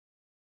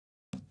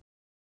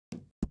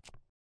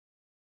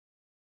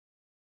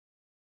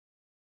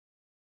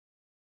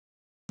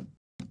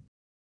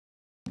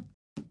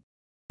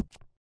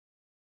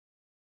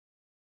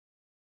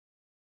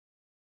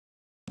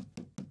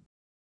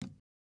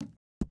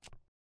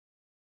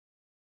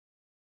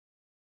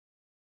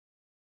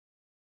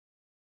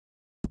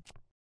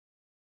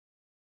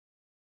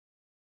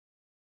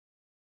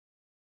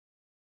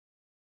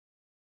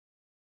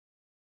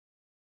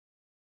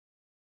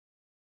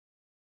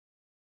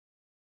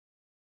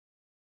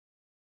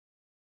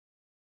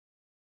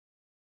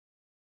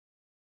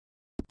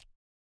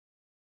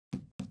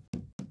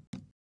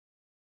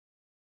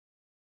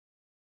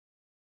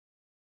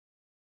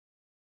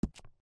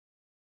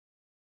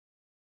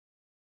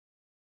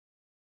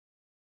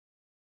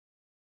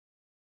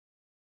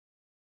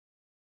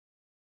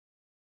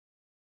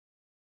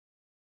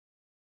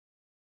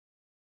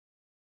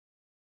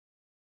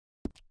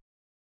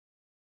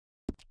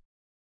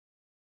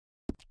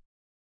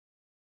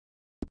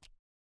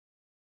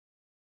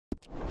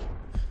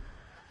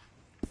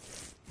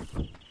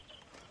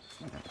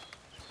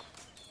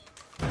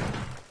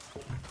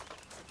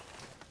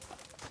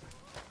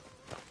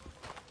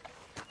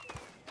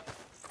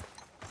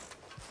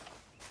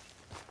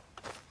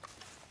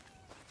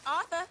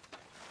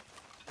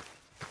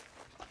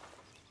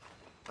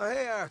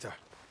Hey, Arthur.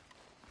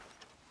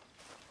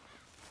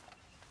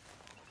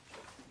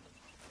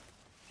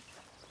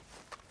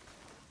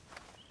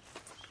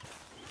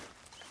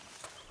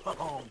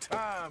 Long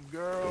time,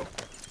 girl.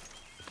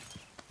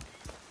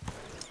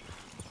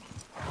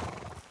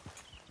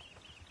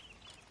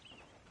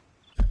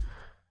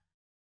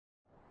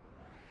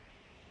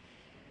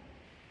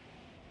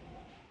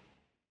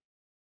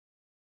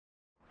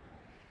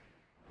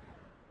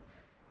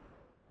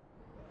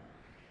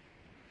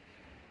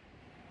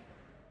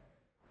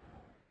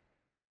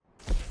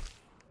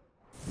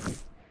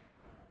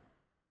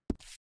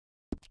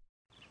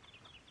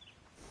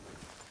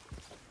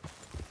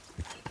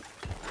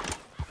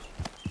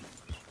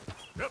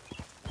 Yep.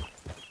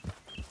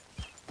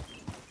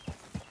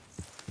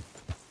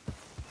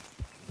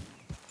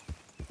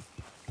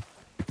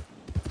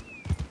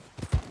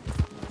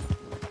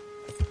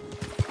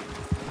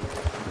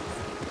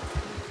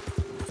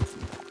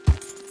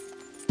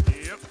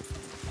 Yep.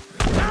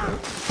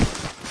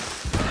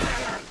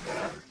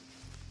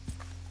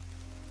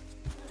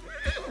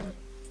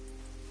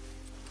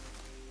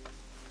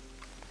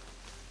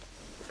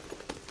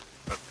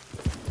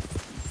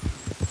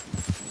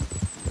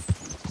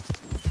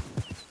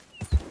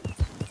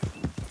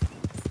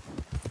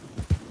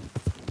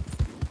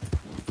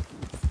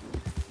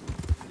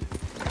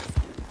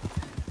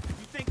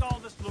 You think all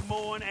this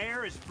Lemoyne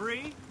air is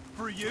free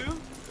for you?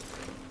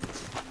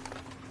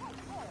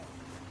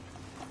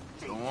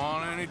 Don't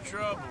want any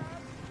trouble.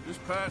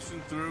 Just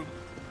passing through.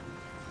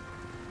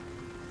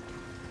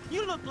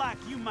 You look like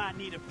you might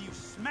need a few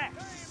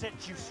smacks to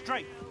set you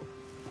straight.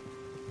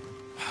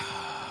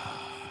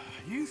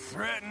 You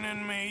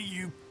threatening me,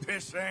 you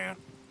pissant?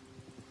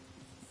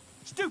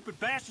 Stupid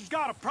bastard's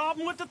got a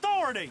problem with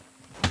authority.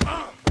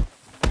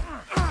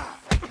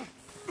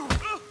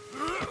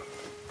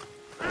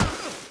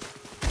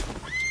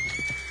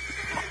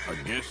 I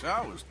guess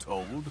I was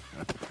told.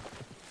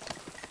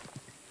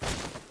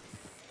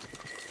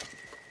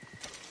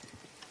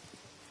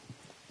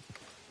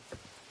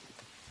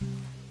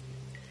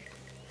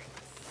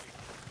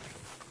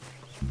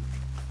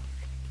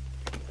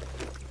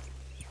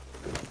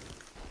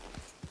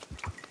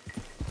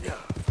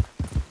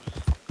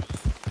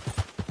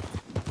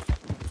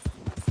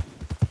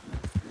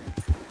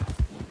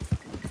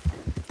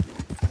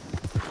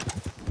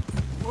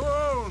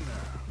 Whoa, now.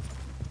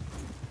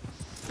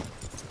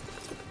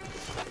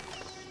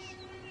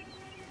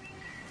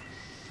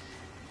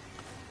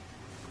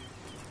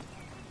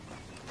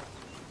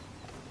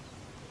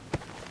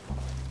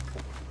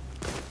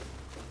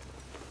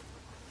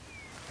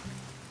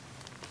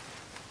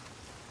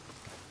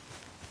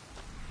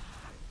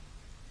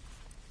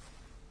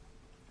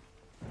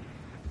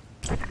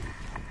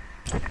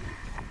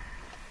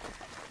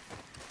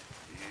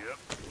 Yep.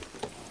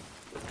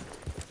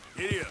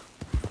 Giddy up.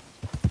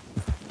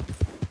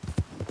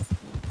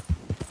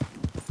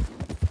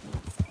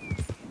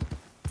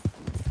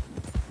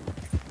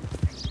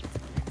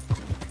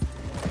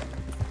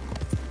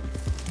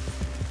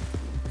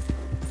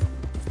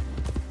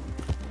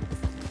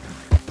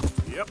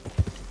 Yep.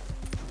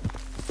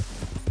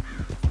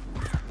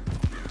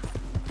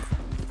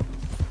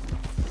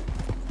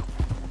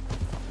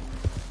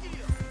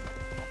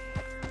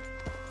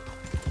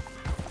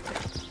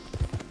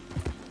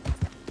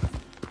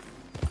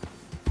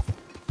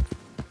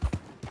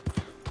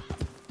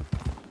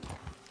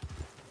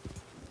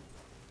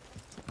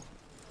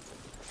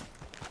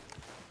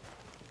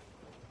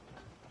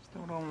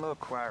 Still don't look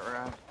quite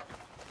right.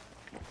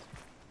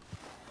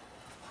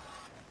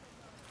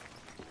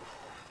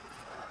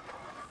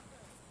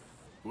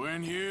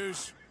 Gwen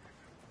Hughes,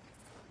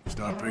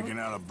 start picking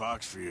out a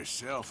box for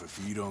yourself if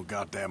you don't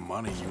got that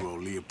money you owe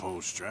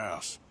Leopold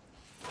Strauss.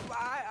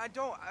 I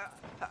don't.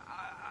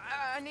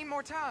 I need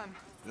more time.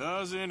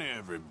 Doesn't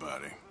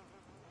everybody?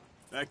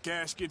 That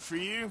casket for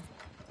you?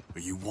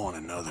 Or you want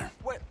another?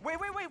 Wait.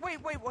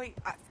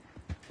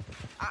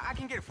 I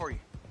can get it for you.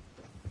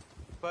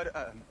 But,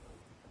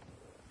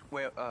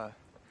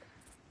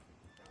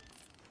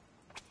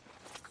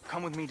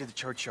 come with me to the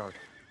churchyard.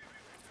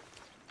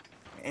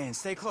 And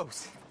stay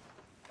close.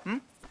 Hmm?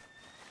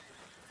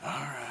 All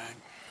right.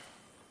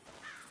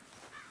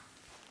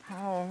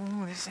 Oh,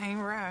 this ain't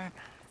right.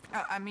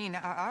 I mean,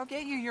 I'll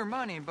get you your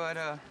money, but,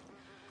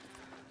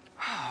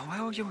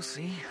 well, you'll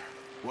see.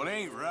 What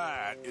ain't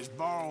right is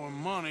borrowing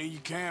money you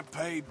can't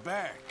pay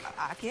back.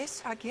 I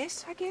guess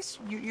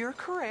you're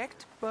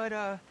correct,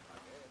 but,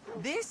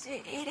 this,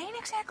 it ain't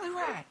exactly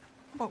right,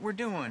 what we're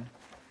doing.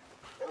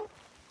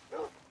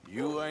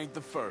 You ain't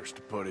the first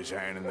to put his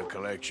hand in the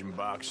collection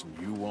box, and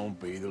you won't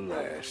be the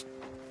last.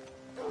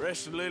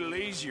 Rests a little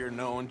easier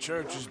knowing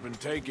church has been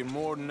taking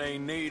more than they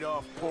need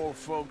off poor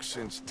folks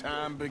since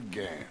time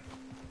began.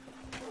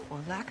 Well,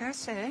 like I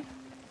said,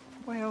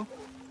 well,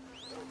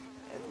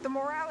 the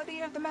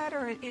morality of the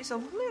matter is a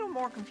little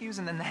more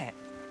confusing than that.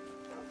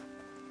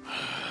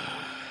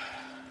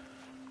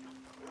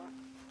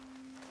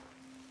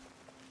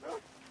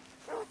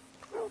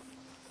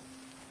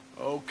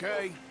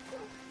 Okay.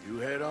 You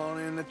head on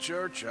in the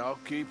church, I'll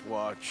keep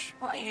watch.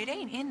 Well, it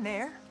ain't in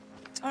there.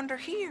 It's under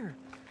here.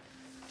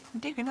 I'm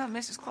digging up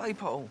Mrs.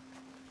 Claypole.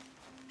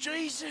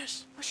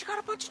 Jesus! Well, she got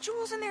a bunch of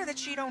jewels in there that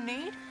she don't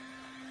need.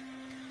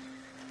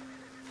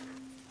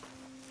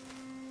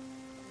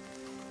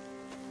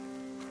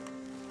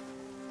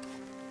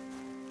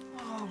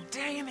 Oh,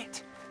 damn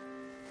it.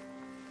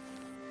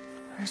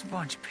 There's a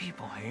bunch of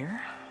people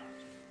here.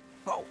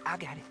 Oh, I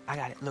got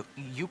it. Look,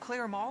 you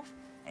clear them off,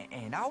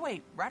 and I'll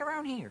wait right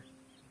around here.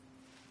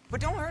 But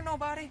don't hurt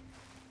nobody.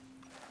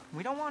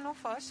 We don't want no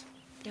fuss.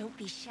 Don't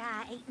be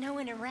shy, ain't no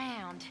one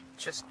around.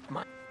 Just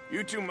my...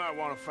 You two might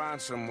want to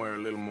find somewhere a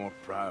little more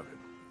private.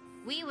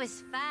 We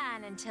was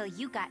fine until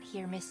you got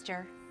here,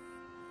 mister.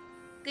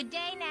 Good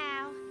day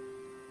now.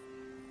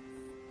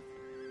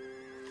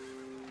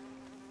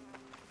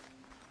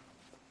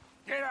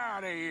 Get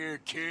out of here,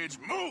 kids.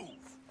 Move!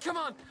 Come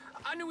on!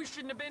 I knew we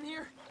shouldn't have been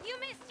here. You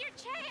missed your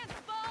chance,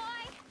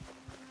 boy!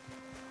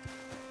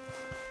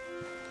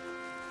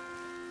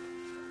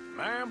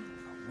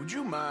 Ma'am, would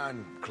you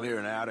mind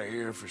clearing out of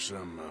here for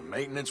some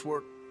maintenance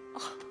work?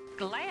 Oh,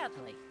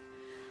 gladly.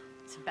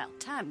 It's about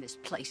time this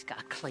place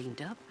got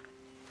cleaned up.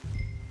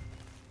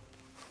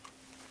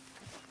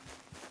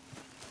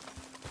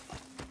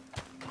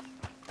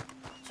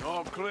 It's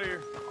all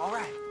clear. All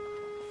right.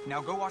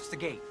 Now go watch the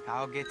gate.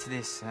 I'll get to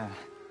this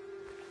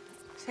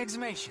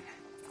exhumation.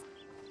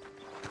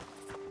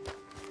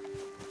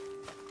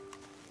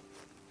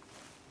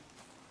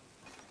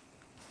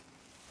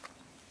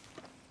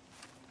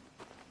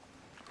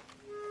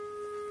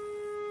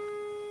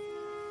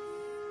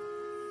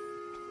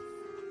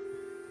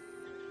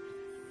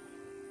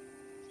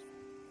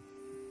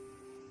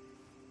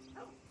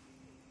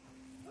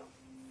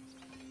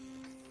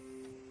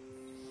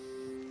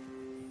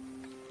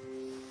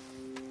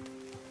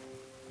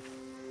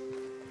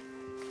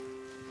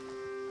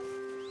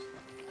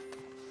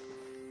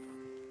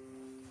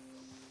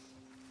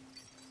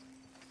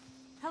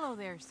 Hello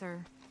there,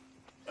 sir.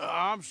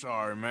 I'm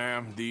sorry,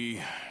 ma'am. The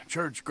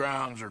church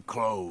grounds are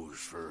closed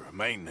for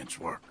maintenance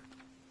work.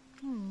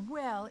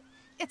 Well,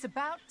 it's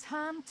about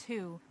time,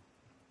 too.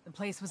 The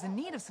place was in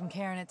need of some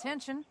care and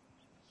attention.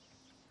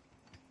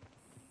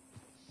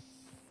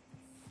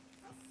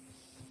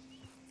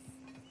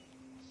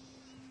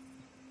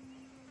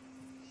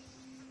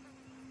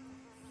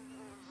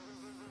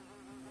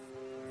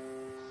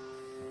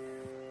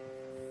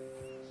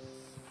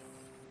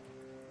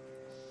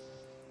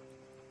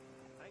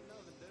 Ain't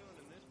nothing doing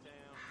in this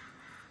town.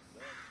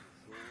 That's for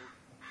sure.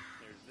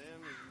 There's them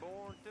that's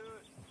born to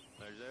it.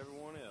 There's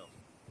everyone else.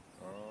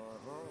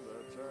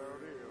 That's how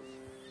it is.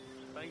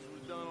 Things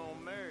was done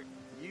on merit.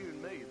 You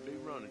and me would be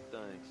running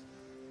things.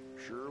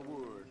 Sure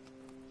would.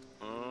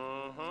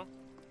 Uh-huh.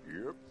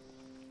 Yep.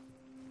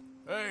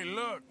 Hey,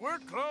 look, we're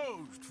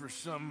closed for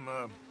some,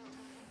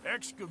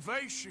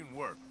 excavation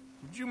work.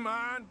 Would you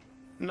mind?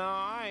 No,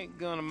 I ain't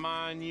gonna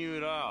mind you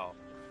at all.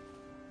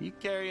 You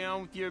carry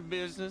on with your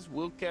business,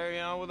 we'll carry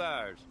on with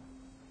ours.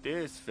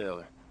 This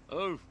fella.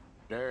 Oh,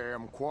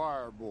 Damn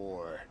choir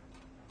boy.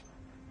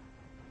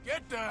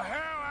 Get the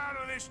hell out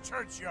of this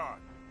churchyard.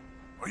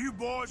 Are you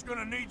boys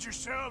gonna need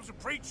yourselves a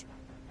preacher?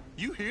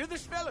 you hear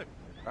this fella?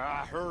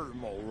 I heard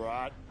him all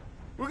right.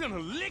 We're gonna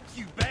lick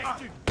you,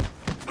 bastard!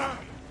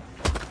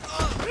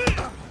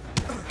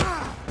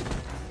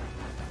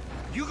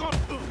 You gonna...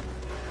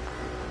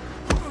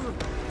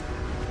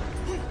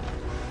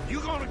 You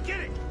gonna get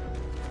it!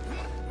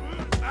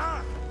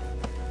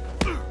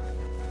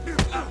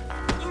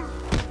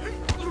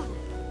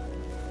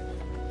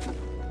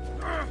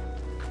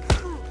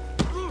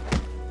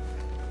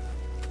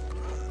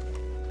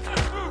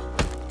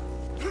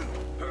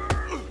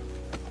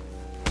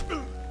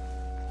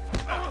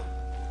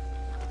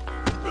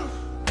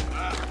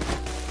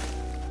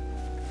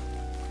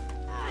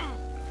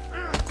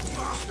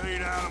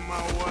 Stayed out of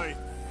my way.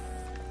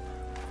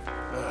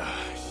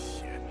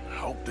 Shit.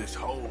 Hope this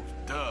hole's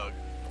dug.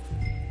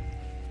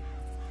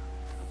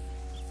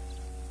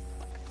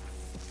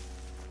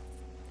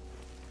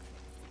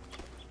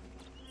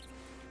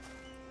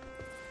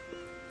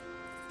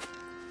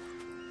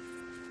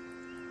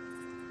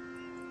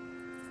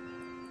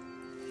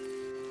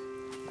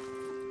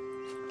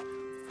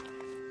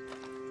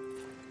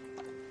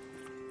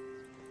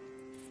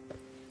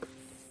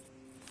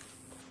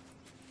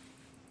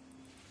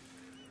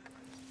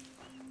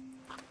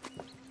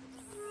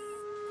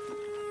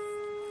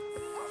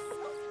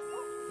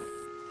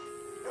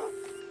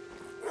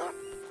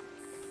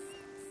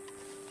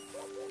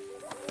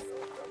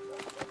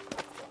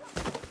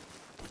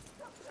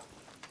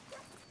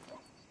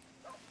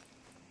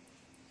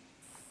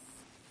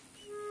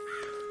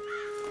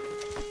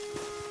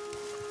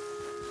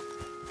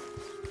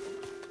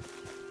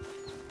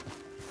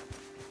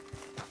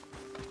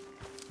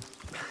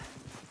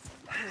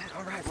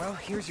 All right, well,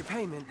 here's your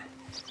payment.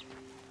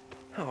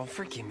 Oh,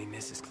 forgive me,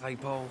 Mrs.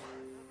 Claypole.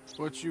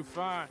 What you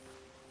find?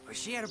 Well,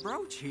 she had a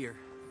brooch here.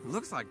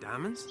 Looks like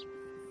diamonds.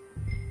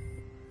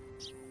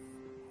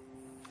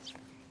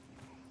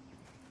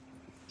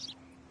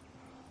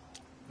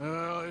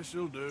 Well,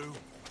 this'll do.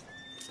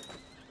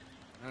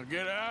 Now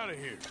get out of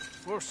here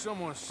before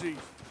someone sees.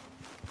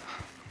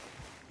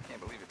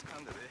 Can't believe it's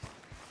come to this.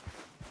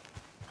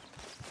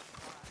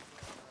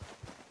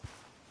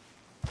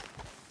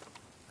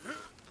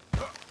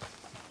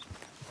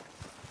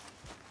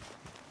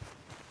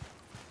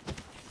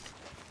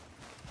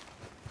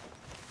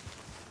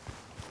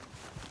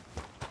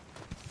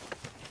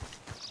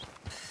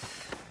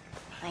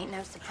 Ain't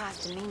no surprise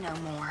to me no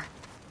more.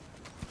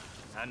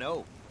 I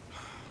know.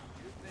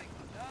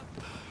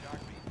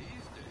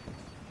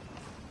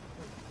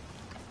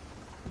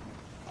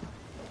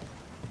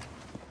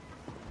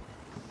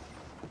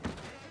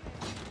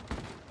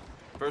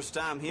 First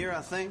time here,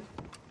 I think.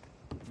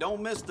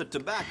 Don't miss the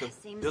tobacco.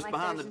 Seems Just like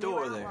behind the there's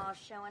door new there. outlaws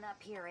showing up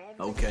here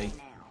every Okay, day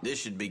now. this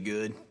should be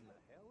good.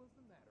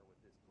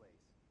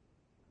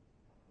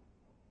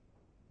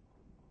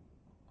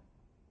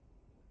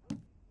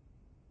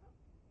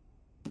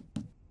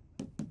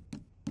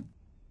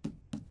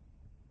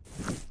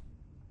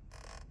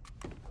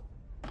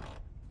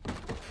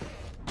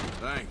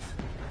 Thanks.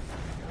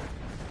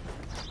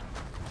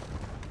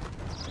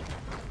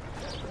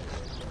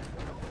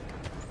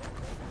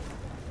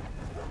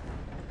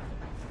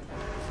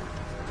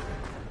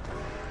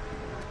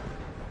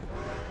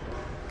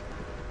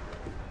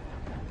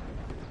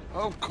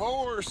 Of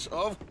course,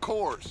 of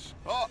course.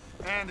 Oh,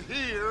 and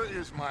here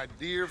is my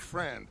dear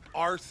friend,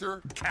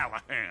 Arthur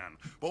Callahan.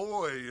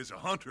 Boy is a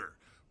hunter.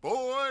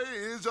 Boy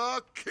is a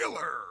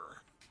killer.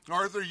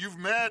 Arthur, you've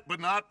met but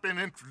not been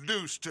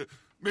introduced to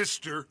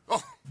Mr.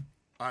 Oh,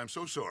 I'm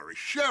so sorry,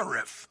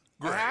 Sheriff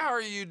Gray. How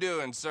are you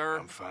doing, sir?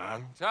 I'm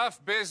fine.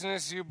 Tough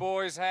business you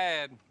boys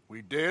had.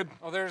 We did?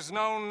 Oh, there's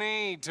no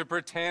need to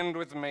pretend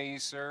with me,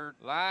 sir.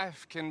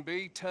 Life can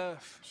be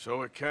tough.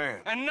 So it can.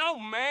 And no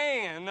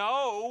man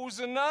owes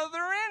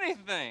another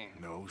anything.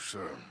 No,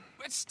 sir.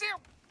 But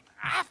still,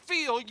 I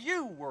feel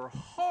you were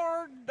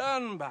hard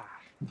done by.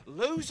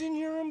 Losing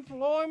your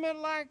employment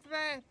like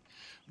that.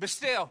 But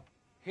still,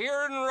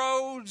 here in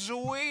Rhodes,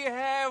 we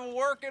have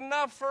work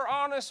enough for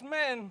honest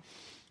men.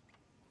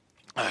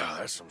 Ah,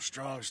 that's some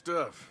strong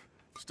stuff.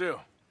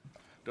 Still,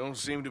 don't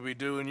seem to be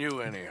doing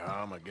you any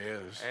harm, I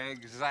guess.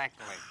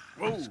 Exactly.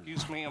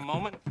 Excuse me a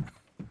moment.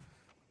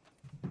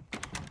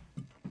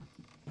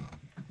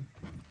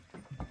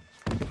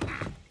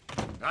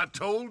 I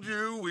told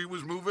you we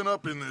was moving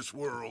up in this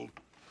world.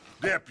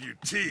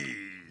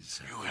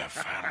 Deputies. You have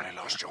finally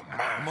lost your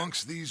mind.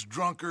 Amongst these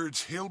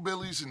drunkards,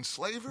 hillbillies, and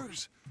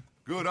slavers?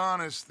 Good,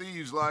 honest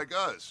thieves like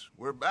us.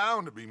 We're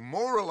bound to be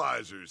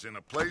moralizers in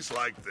a place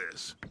like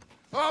this.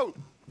 Oh,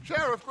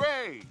 Sheriff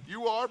Gray,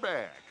 you are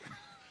back.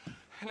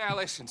 Now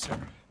listen, sir.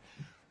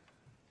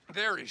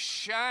 There is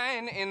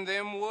shine in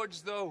them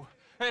woods, though,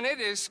 and it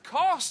is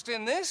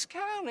costing this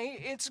county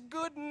its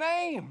good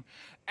name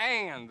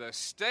and the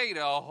state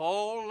a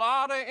whole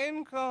lot of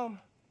income.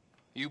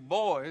 You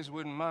boys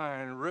wouldn't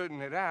mind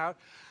rooting it out.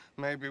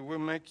 Maybe we'll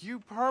make you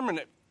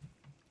permanent.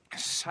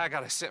 I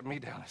gotta set me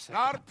down a second.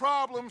 Not a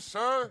problem,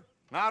 sir.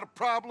 Not a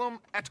problem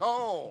at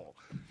all.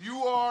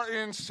 You are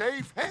in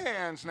safe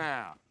hands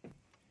now.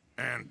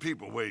 And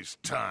people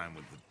waste time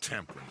with the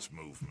temperance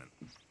movement.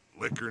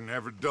 Liquor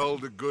never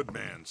dulled a good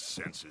man's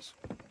senses.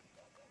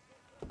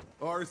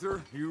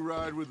 Arthur, you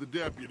ride with the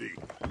deputy.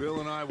 Bill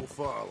and I will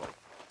follow.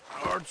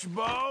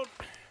 Archibald?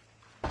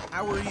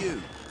 How are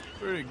you?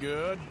 Pretty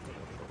good.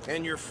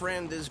 And your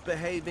friend is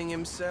behaving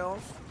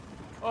himself?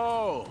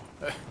 Oh,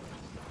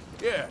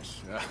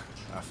 yes.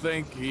 I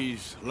think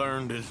he's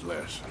learned his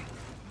lesson.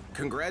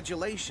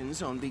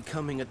 Congratulations on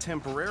becoming a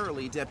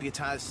temporarily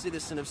deputized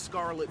citizen of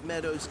Scarlet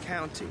Meadows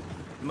County.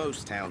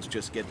 Most towns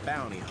just get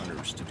bounty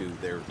hunters to do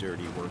their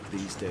dirty work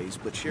these days,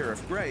 but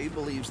Sheriff Gray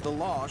believes the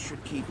law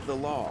should keep the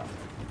law.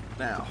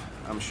 Now,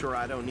 I'm sure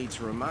I don't need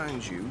to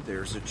remind you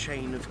there's a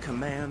chain of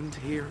command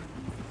here.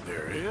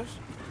 There is?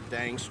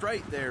 Dang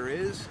straight there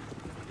is.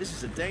 This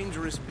is a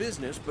dangerous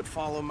business, but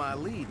follow my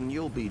lead and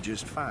you'll be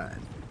just fine.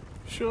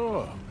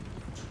 Sure.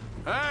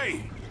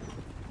 Hey!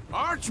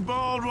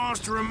 Archibald wants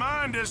to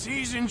remind us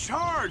he's in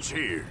charge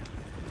here.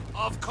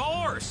 Of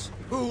course.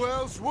 Who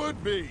else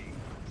would be?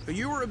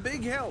 You were a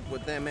big help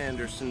with them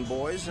Anderson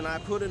boys, and I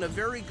put in a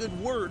very good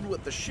word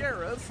with the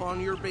sheriff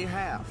on your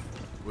behalf.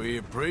 We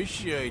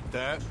appreciate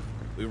that.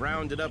 We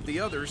rounded up the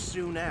others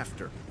soon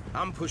after.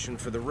 I'm pushing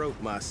for the rope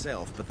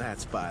myself, but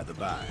that's by the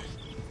by.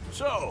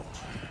 So,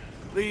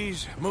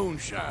 these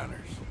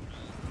moonshiners.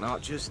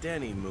 Not just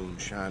any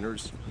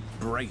moonshiners,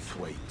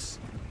 Braithwaites.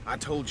 I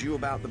told you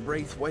about the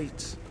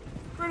Braithwaites.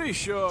 Pretty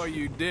sure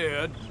you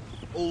did.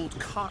 Old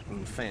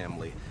Cotton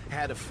family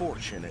had a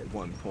fortune at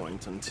one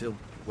point until,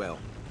 well...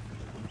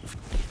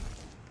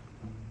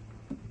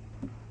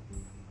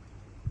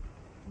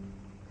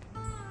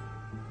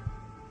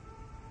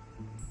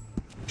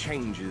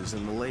 changes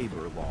in the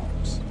labor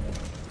laws.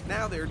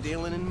 Now they're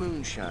dealing in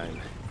moonshine.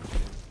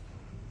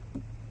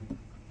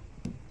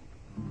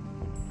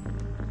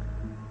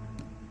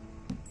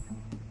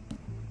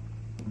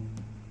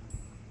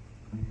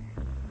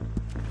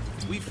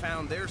 We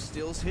found their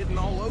stills hidden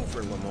all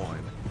over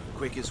Lemoyne.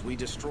 Quick as we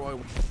destroy...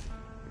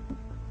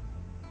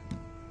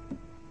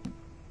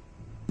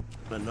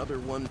 another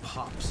one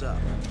pops up.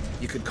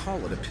 You could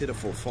call it a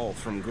pitiful fall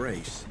from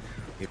grace.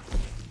 If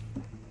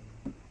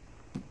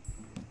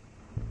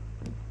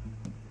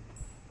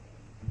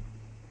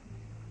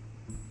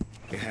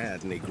you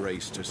had any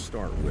grace to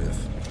start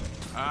with.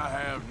 I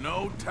have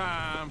no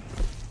time.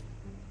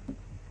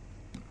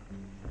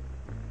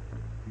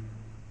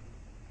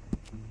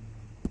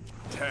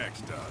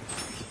 Tax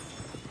dollars.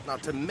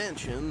 Not to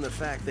mention the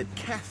fact that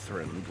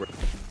Catherine...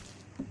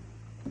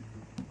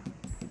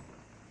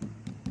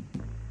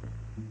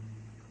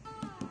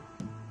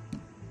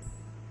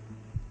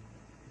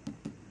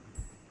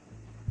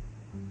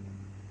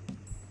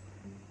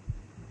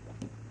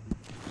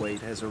 Wade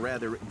has a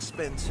rather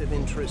expensive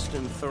interest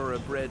in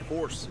thoroughbred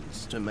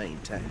horses to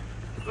maintain.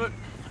 But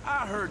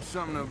I heard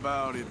something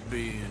about it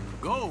being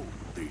gold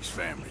these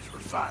families were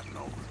fighting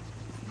over.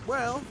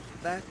 Well,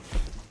 that...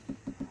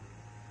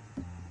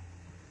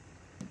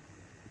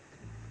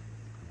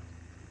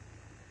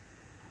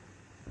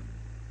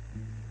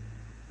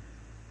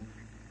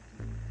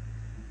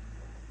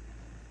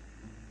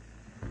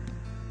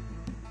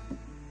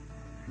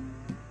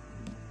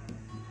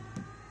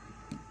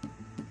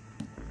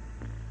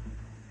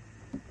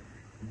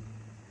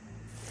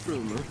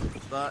 rumor,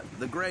 but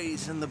the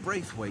Greys and the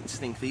Braithwaites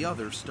think the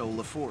others stole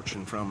a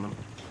fortune from them.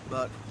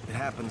 But it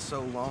happened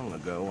so long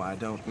ago, I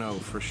don't know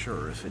for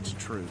sure if it's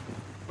true.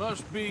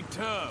 Must be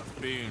tough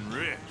being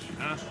rich,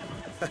 huh?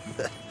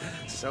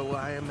 So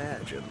I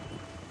imagine.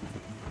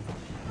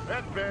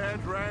 That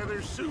badge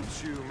rather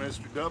suits you,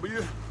 Mr.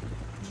 W.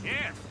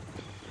 Yes.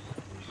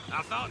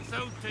 I thought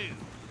so,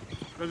 too.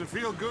 Does it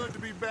feel good to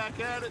be back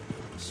at it,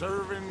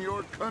 serving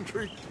your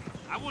country?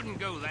 I wouldn't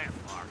go that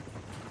far.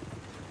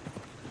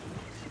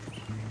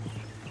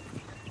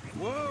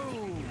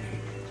 Whoa!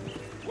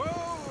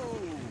 Whoa!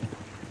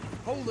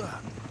 Hold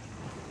up.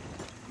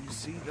 You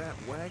see that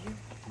wagon?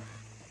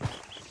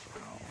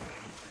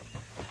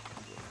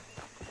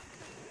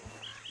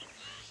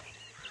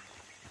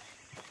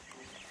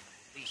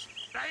 These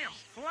damn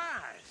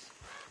flies.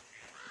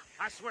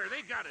 I swear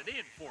they got it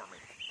in for me.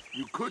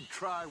 You could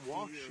try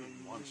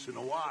washing once in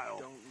a while.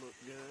 Don't look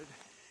good.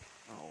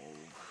 Oh.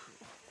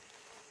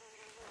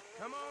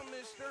 Come on,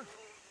 mister.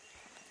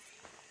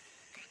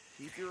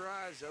 Keep your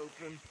eyes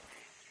open.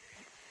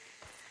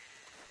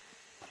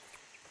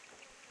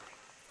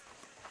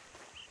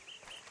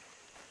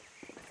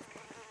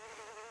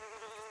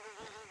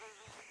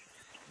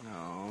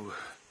 No.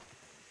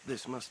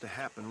 This must have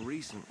happened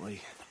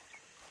recently.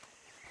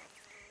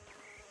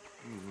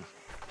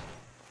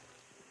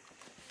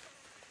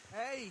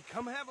 Hey,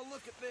 come have a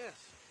look at this.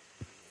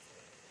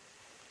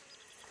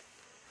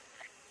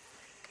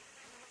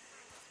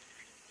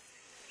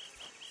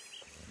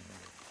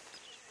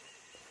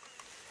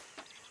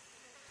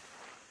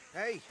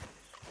 Hey,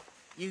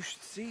 you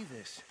should see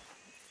this.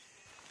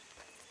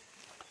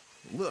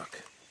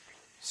 Look,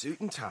 suit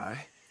and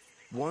tie,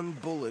 one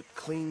bullet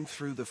clean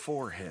through the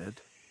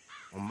forehead.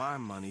 Well, my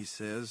money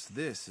says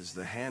this is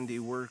the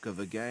handiwork of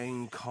a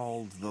gang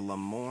called the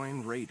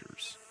Lemoyne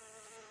Raiders.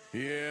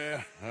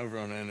 Yeah, I've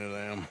run into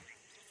them.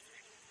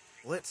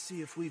 Let's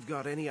see if we've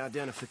got any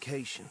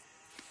identification.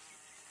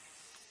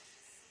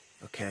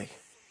 Okay.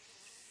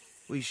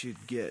 We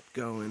should get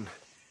going.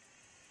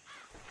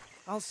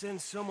 I'll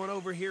send someone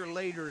over here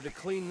later to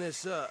clean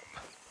this up.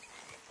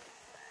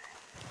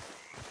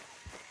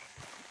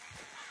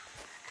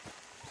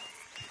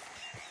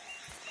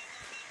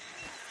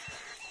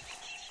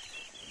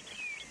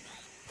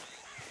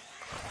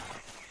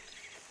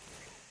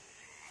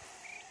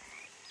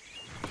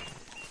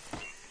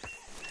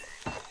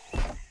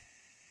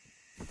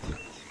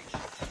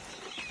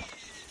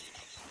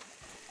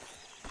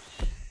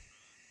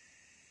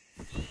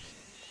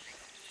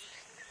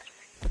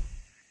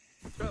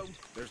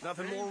 There's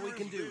nothing more we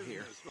can do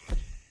here.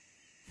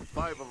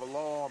 Life of a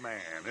lawman,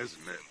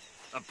 isn't it?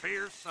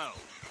 Appears so.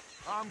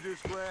 I'm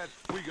just glad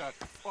we got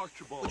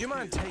Archibald. Would you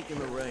mind taking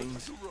the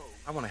reins?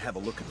 I want to have a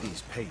look at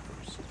these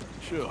papers.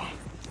 Sure.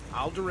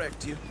 I'll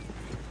direct you.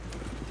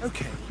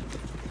 Okay.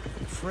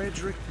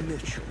 Frederick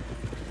Mitchell,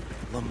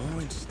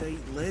 Lemoyne State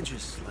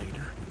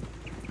Legislator.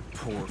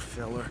 Poor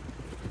feller.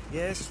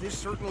 Yes, this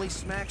certainly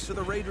smacks of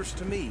the Raiders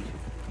to me.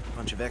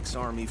 Bunch of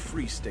ex-Army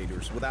Free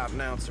Staters without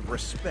an ounce of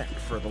respect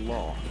for the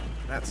law.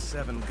 That's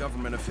 7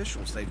 government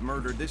officials they've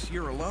murdered this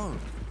year alone.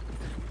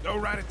 Go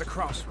right at the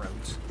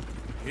crossroads.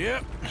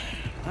 Yep.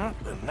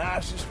 Not the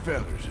nicest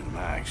fellers in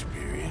my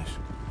experience.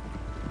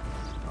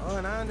 Oh,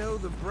 and I know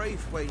the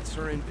Braithwaites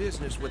are in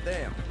business with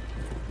them.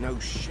 No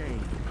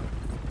shame.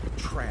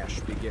 Trash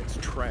begets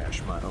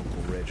trash, my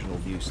Uncle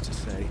Reginald used to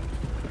say.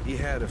 He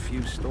had a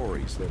few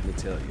stories, let me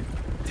tell you.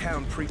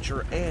 Town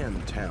preacher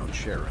and town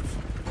sheriff.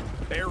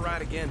 They're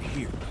right again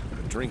here.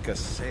 A drink a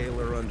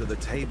sailor under the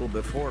table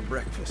before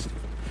breakfast.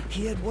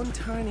 He had one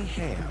tiny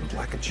hand,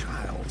 like a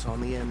child's, on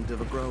the end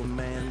of a grown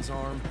man's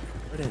arm.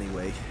 But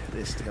anyway,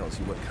 this tells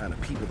you what kind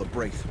of people the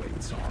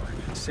Braithwaites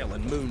are.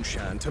 Selling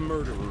moonshine to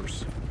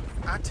murderers.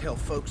 I tell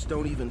folks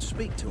don't even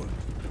speak to him.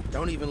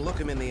 Don't even look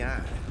him in the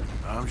eye.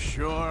 I'm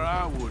sure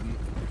I wouldn't.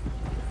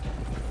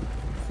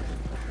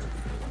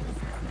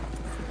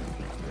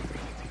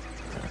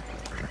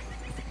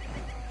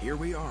 here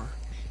we are.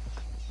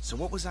 So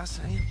what was I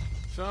saying?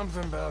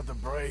 Something about the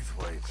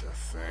Braithwaites, I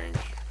think.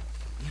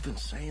 Even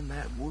saying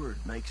that word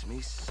makes me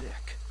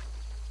sick.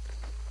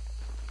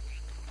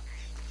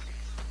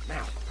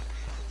 Now,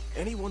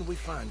 anyone we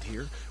find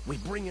here, we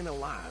bring in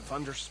alive,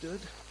 understood?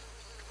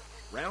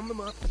 Round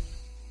them up,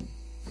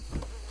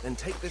 then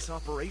take this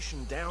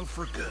operation down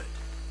for good.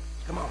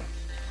 Come on.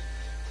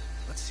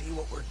 Let's see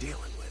what we're dealing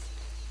with.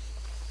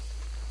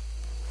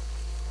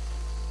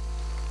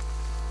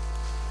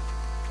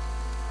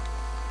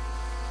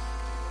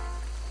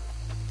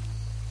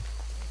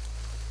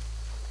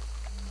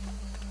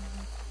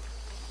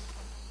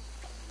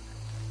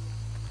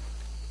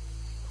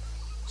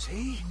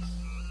 See?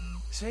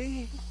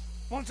 See?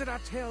 What did I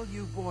tell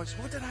you, boys?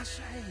 What did I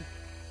say?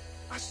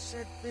 I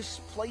said this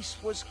place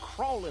was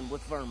crawling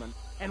with vermin,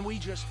 and we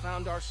just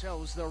found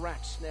ourselves the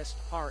rat's nest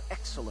par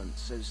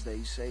excellence, as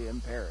they say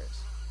in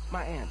Paris.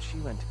 My aunt, she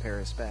went to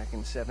Paris back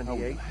in '78. How are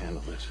we gonna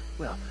handle this?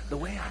 Well, the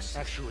way I see...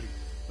 Actually,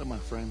 let my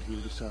friend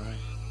here decide.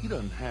 He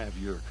doesn't have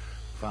your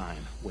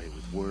fine way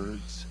with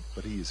words,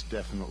 but he is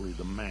definitely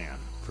the man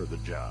for the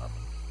job.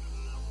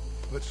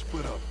 Let's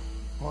split up.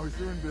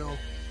 Arthur and Bill,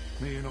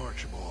 me and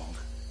Archibald.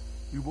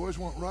 You boys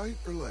want right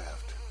or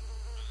left?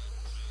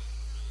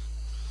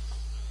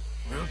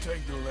 We'll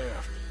take the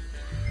left.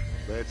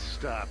 Let's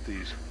stop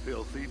these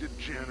filthy,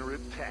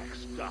 degenerate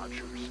tax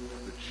dodgers.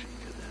 The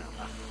cheek of them.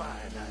 A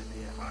fine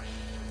idea.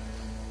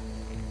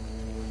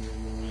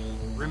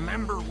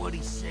 Remember what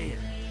he said.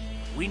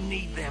 We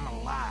need them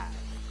alive.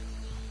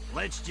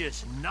 Let's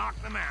just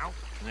knock them out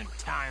and then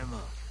tie them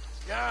up.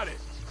 Got it,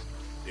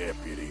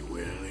 Deputy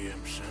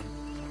Williamson.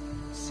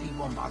 See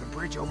one by the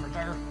bridge over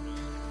there?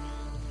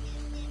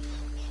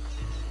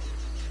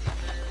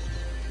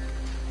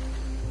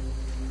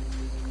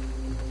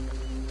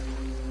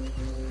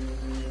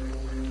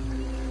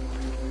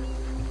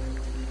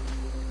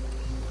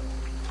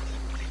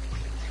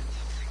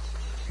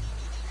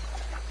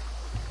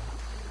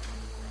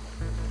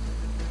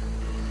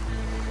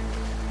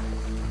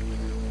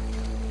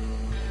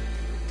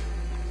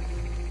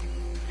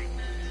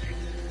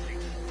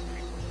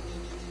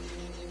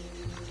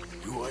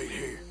 You wait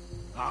here.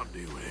 I'll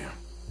deal with him.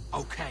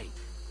 Okay,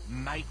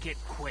 make it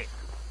quick.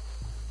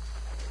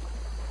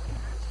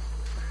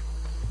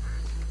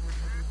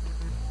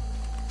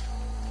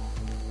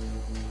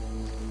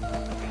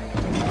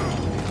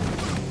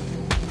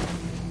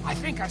 I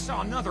think I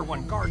saw another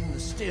one guarding the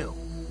still.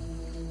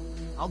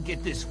 I'll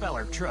get this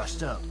feller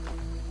trussed up.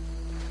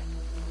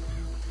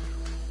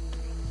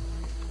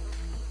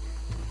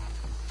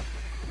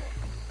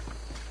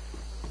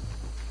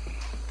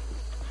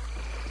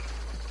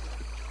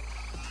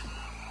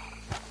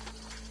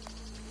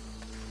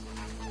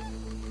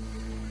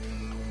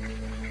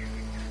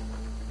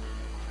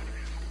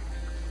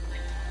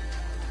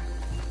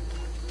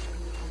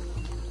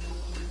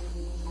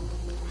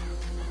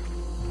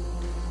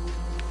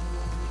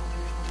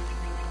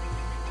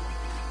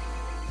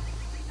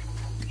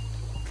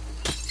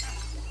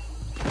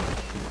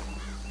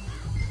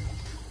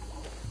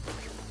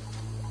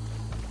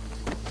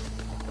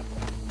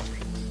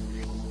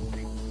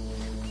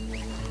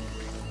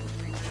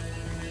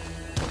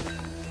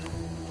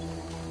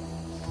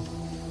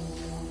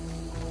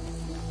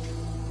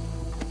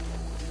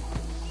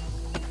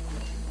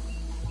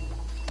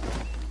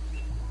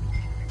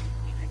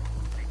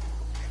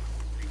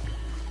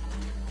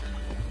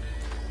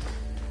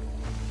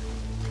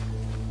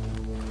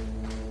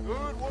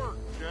 Good work,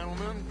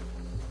 gentlemen.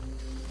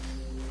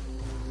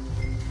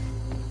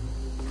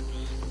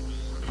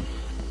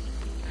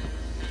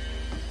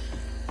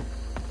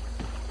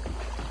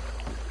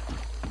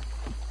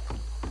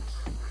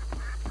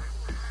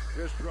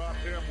 Just drop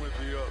him with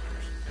the others.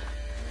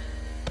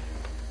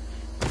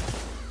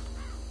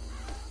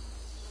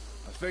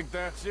 I think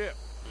that's it.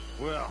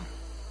 Well,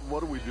 what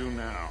do we do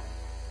now?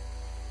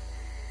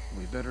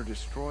 We better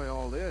destroy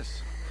all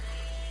this.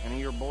 Any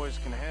of your boys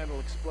can handle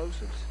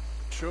explosives.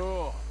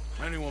 Sure.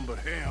 Anyone but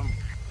him.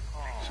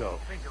 So,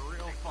 I think you're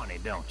real funny,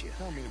 don't you?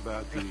 tell me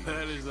about the...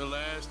 That is the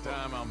last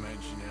time I'll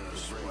mention it, I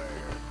swear.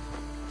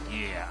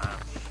 Yeah, I'm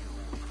sure.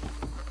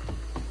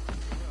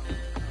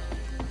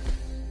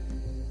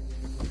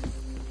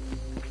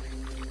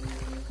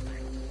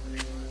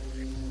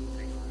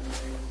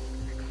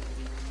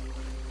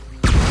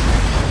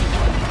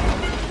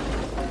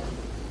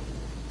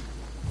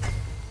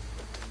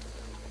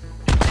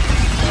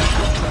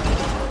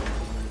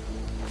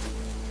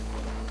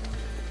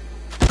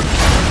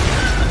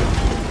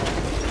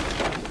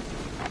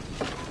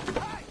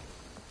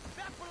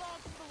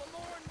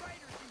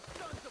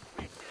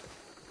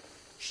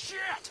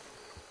 Shit!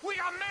 We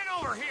got men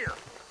over here!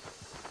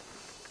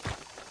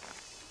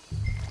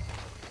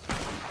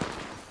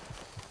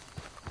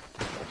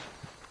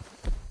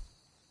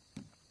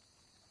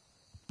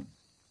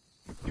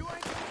 You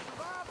ain't gonna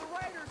survive the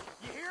raiders,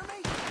 you hear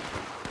me?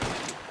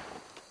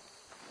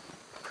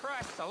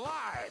 Christ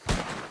alive!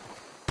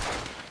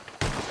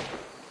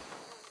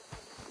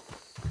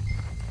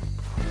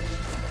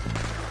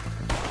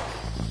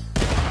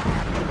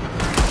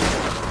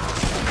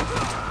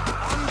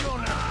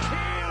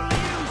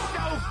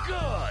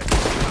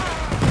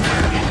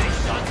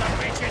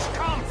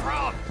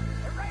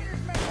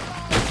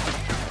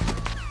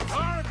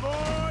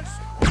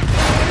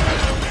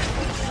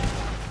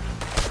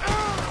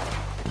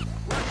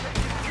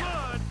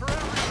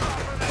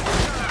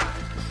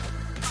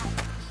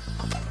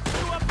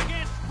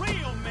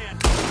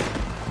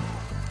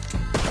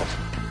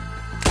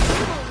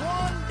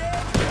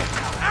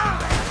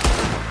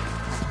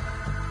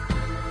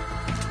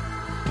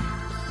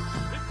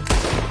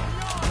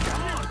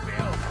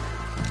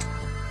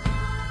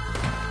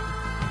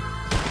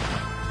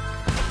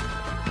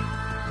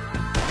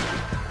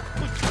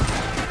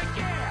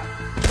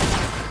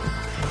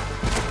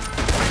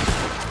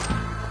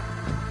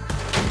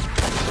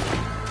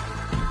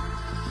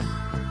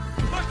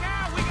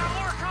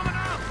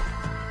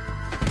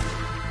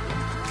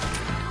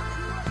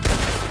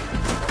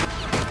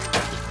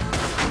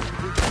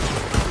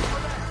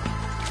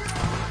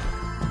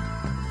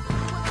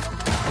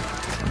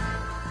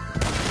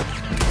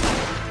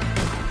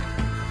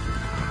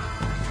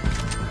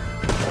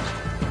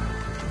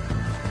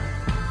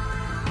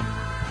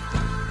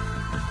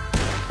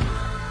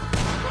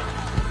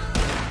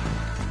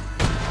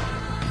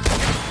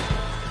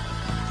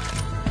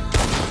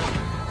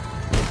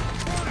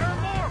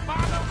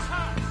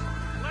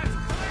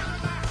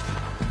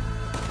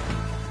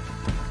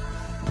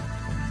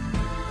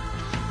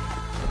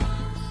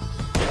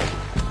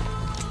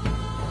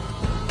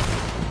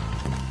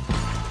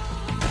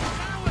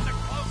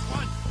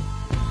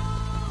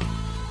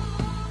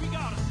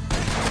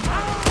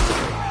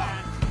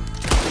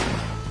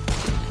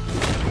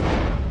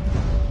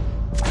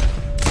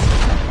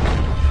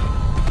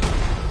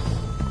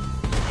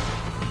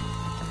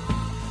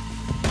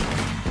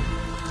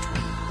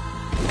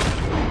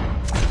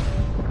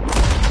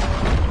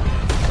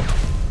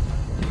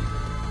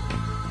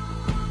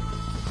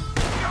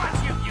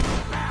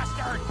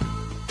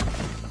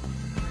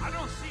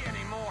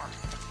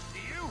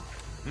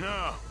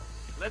 No.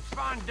 Let's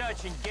find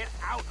Dutch and get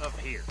out of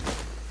here.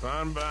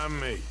 Fine by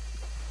me.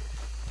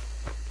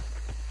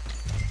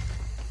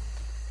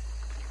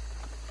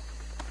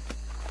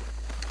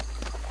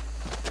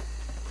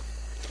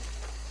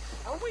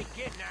 Are we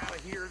getting out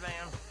of here,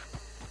 then?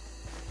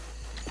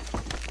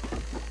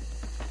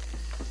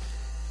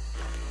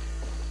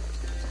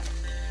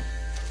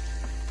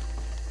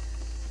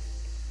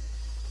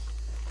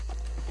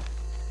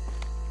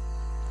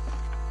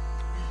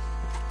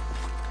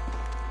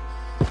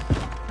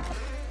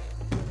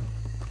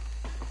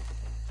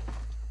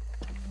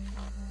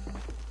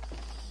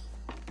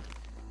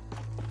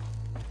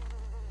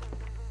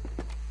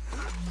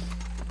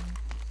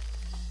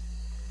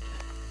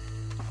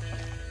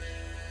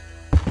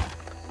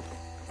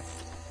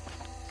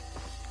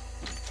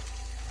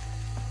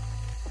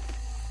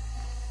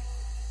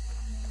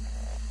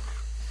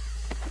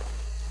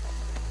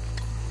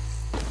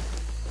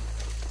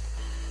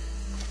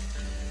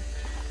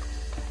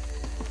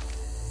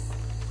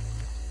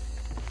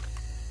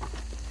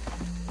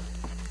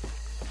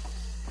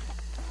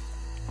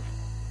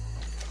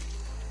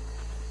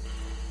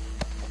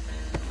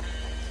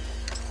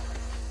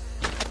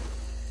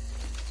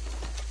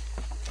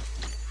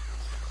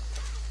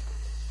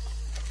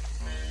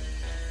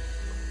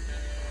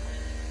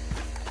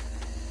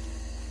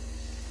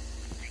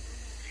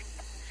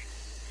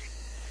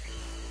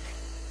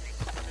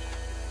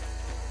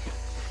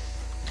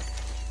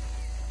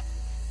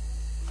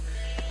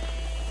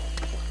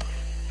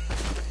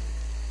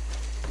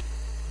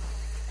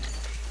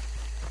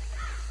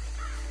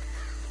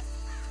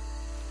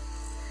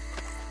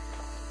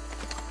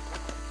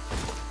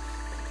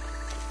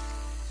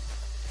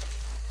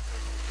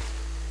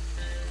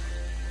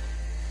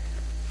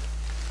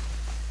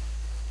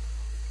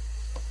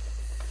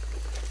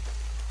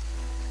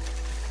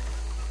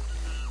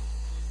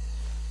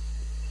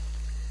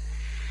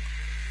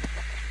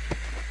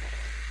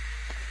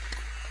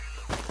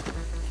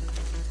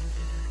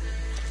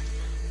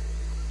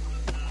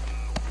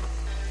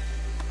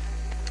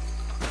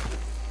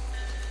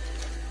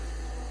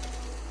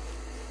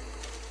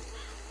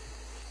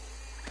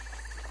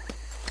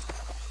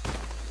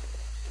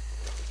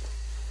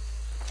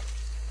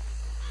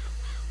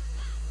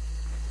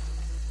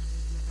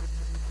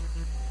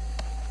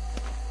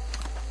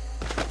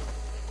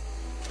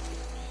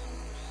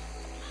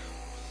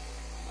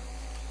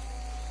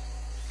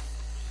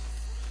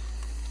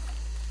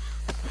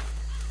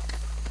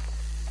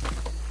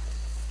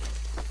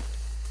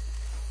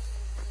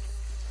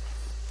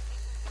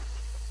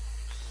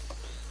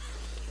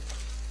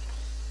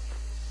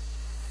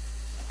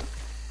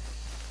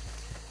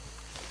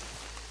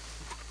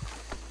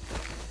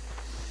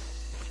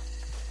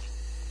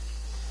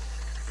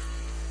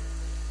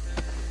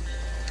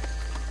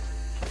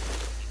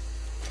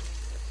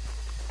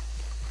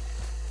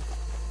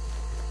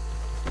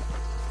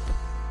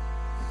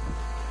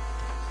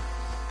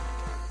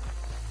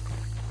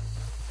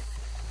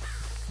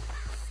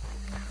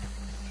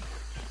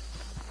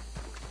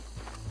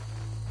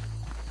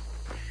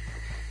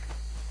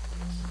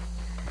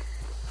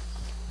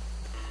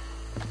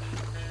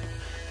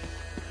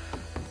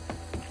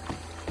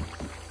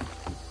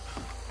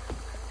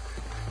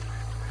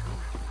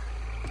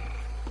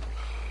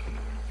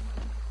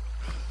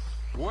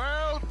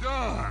 Well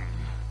done.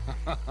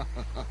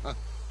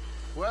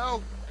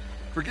 Well,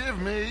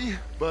 forgive me,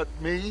 but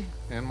me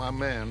and my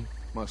men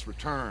must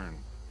return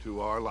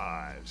to our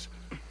lives.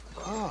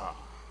 Ah,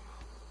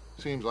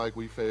 seems like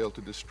we failed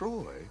to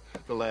destroy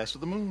the last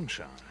of the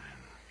moonshine.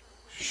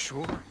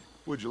 Sure.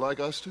 Would you like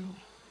us to?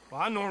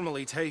 Well, I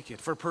normally take it.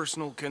 For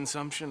personal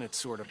consumption, it's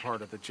sort of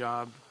part of the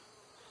job.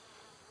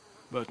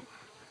 But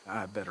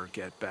I better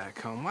get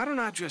back home. Why don't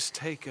I just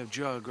take a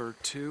jug or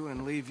two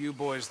and leave you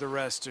boys the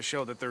rest to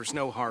show that there's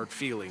no hard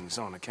feelings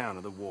on account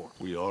of the war?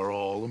 We are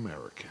all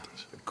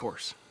Americans. Of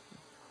course.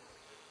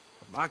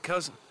 But my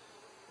cousin,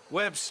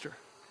 Webster,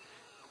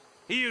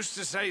 he used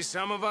to say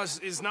some of us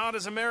is not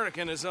as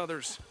American as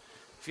others,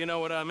 if you know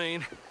what I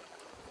mean.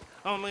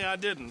 Only I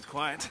didn't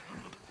quite.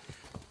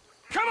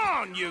 Come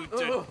on, you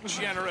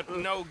degenerate,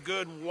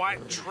 no-good,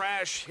 white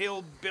trash,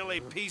 hillbilly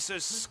piece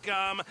of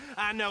scum.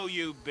 I know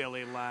you,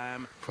 Billy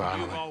Lime.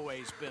 Finally. You've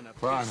always been a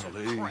piece of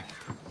crap.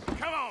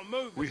 Come on,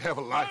 move. We have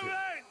a life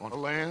on a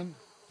land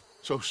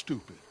so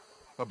stupid,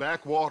 a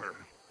backwater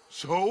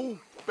so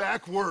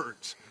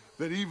backwards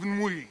that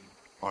even we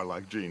are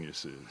like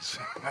geniuses.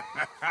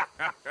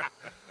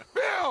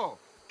 Bill,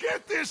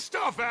 get this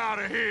stuff out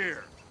of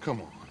here.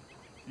 Come on,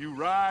 you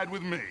ride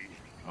with me.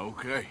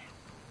 Okay.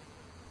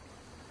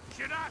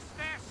 Should I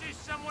stash this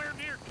somewhere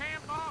near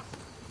camp, boss?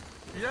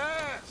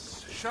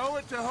 Yes, show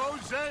it to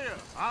Hosea.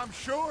 I'm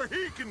sure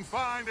he can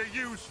find a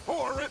use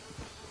for it.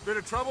 Bit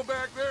of trouble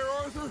back there,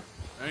 Arthur?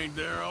 Ain't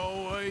there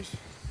always?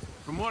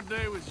 From what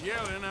they was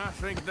yelling, I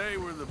think they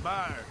were the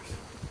buyers.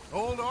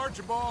 Old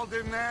Archibald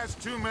didn't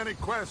ask too many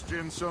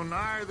questions, so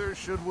neither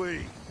should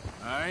we.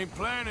 I ain't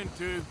planning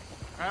to.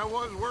 That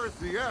was worth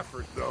the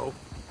effort, though.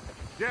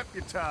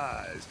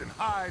 Deputized and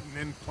hiding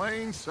in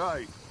plain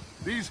sight.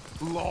 These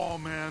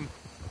lawmen,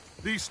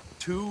 These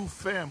two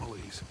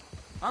families.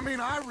 I mean,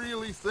 I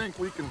really think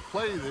we can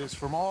play this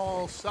from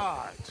all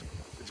sides.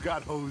 It's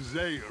got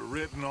Hosea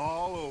written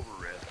all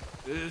over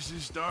it. This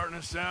is starting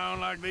to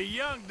sound like the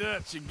Young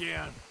Dutch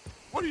again.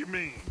 What do you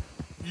mean,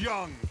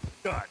 Young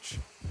Dutch?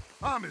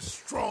 I'm as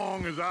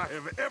strong as I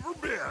have ever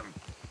been.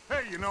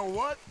 Hey, you know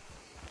what?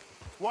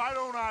 Why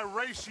don't I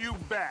race you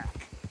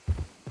back?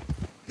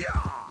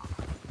 Yeah!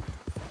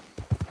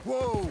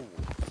 Whoa!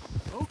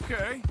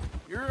 Okay,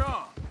 you're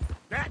on.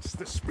 That's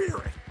the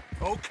spirit.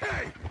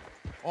 Okay.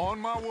 On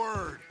my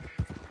word.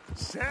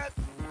 Set,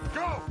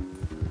 go!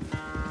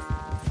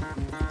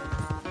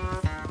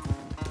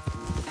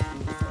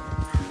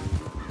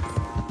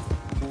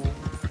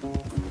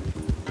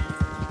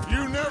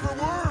 You never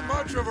were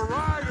much of a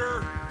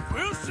rider.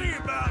 We'll see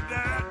about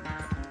that.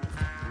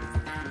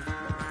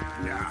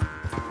 Yeah.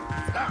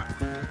 Ah.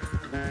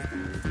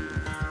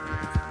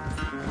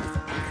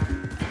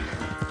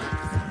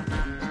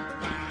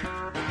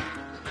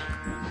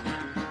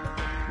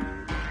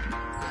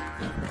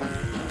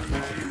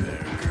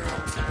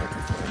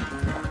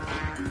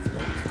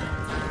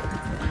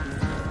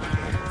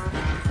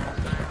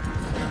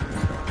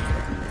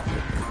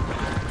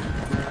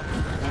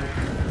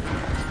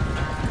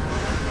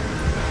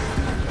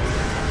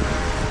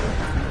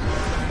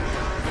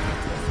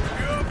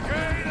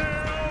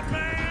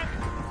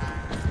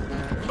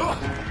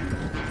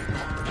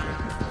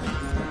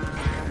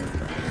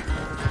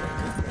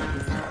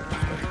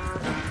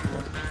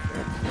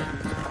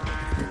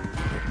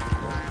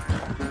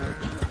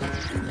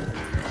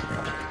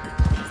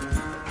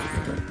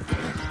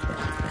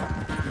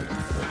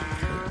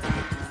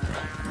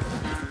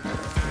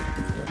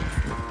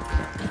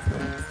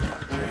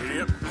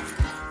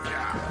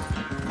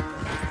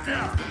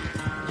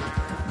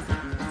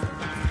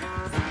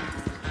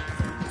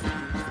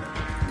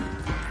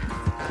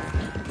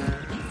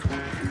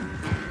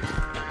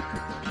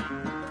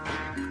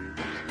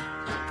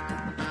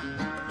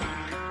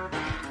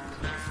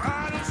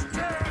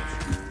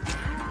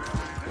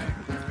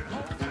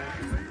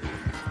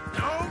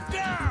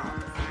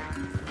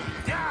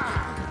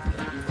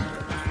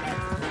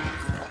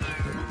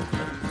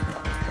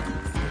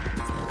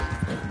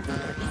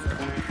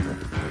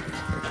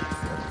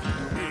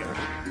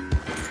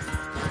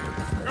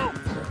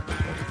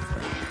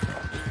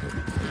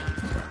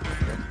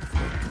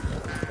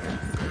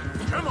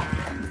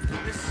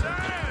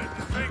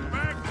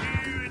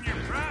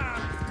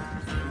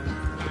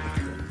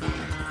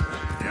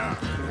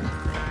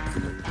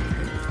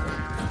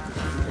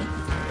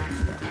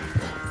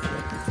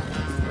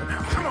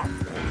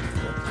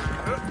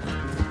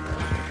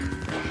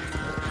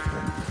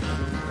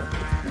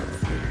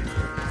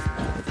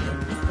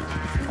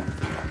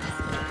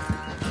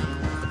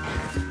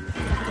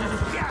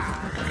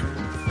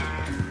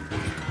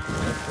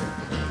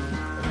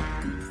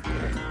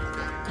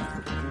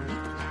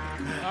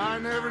 I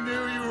never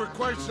knew you were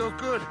quite so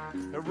good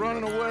at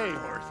running away,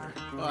 Arthur.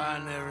 Well, I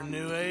never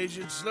knew age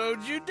had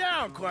slowed you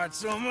down quite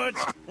so much.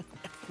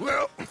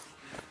 Well,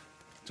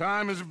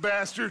 time is a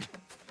bastard.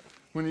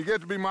 When you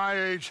get to be my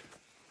age,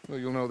 well,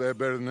 you'll know that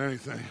better than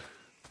anything.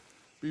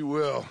 Be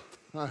well.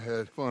 I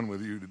had fun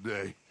with you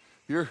today.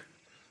 I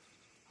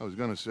was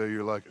gonna say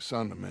you're like a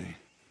son to me.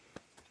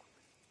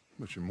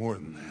 But you're more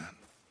than that.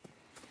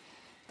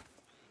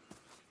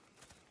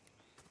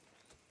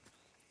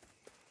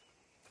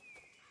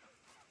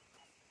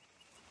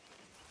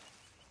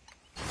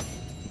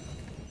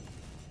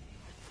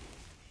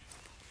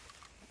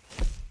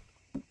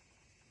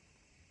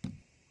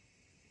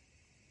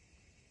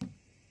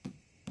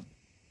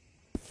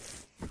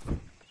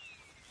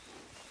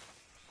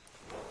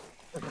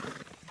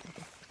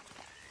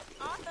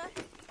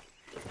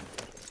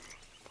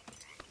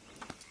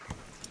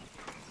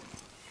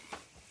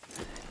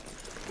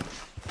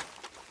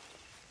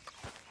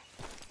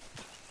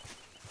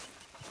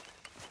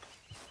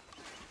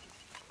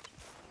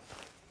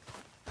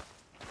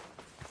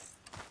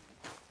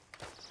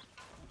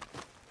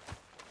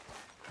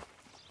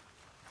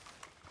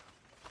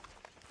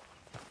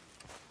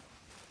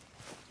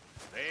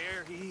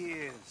 There he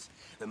is.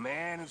 The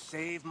man who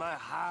saved my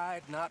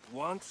hide not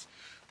once,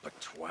 but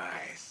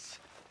twice.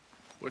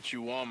 What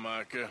you want,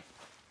 Micah?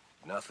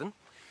 Nothing.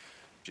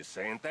 Just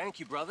saying thank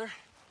you, brother.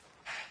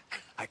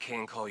 I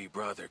can call you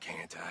brother,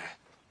 can't I?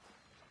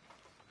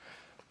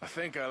 I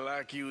think I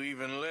like you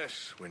even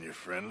less when you're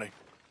friendly.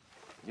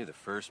 You're the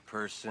first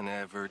person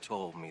ever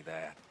told me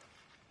that.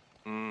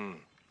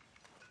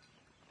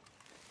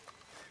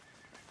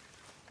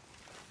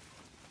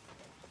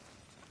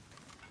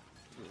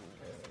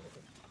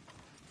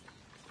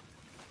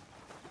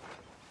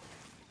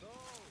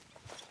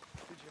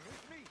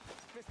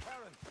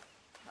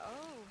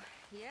 Oh,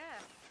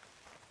 yes.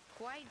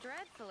 Quite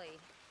dreadfully.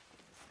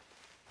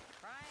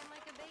 Crying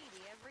like a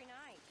baby every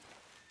night.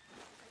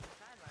 Pretty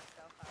beside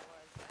myself I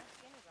was.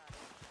 Ask anybody.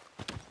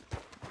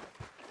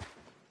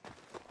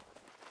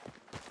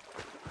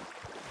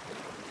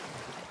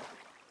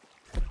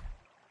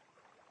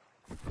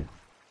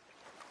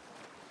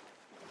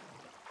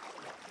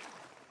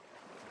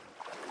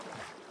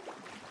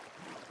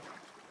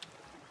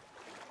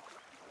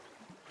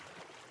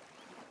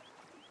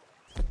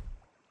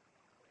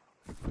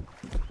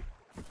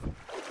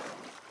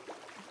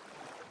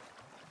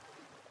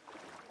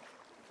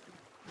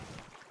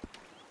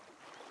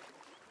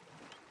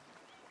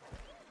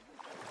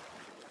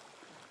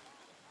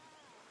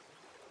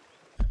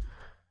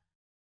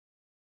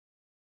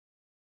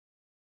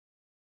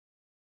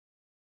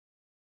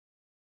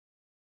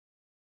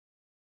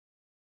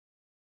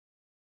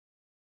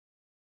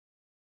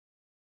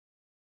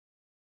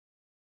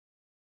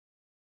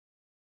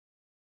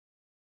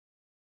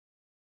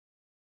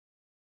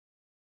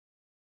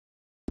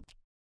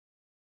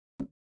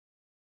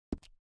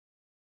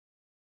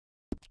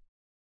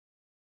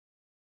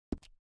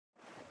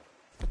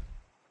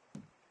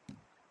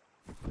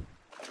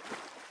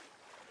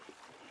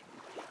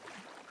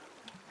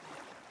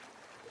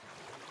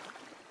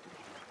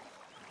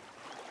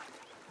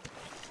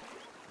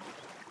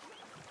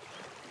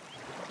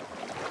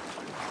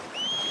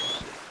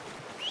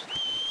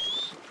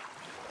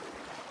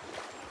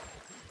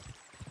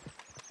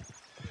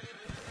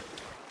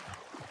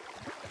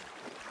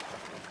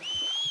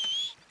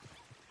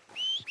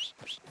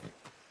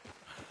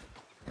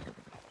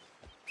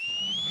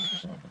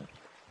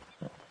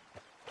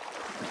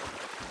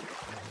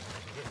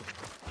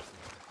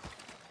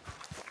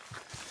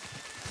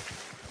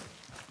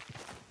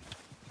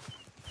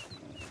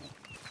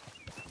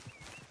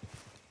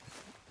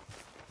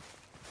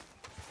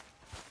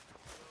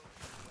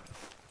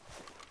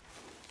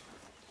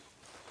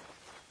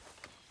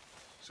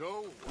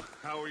 So,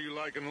 how are you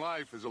liking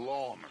life as a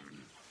lawman?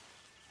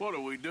 What are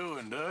we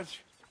doing,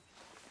 Dutch?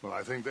 Well,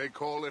 I think they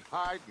call it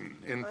hiding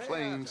in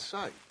plain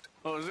sight.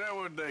 Oh, is that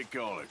what they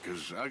call it?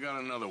 Because I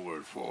got another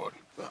word for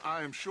it.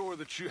 I am sure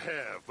that you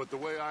have, but the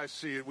way I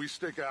see it, we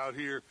stick out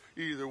here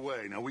either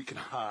way. Now, we can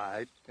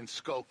hide and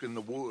skulk in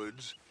the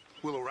woods.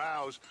 We'll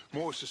arouse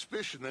more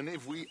suspicion than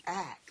if we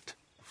act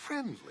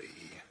friendly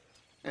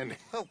and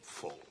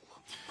helpful.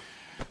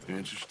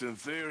 Interesting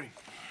theory.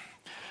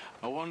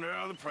 I wonder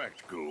how the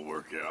practical will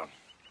work out.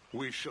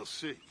 We shall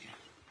see.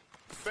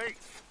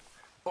 Faith,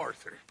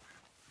 Arthur.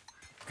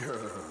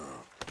 Girl.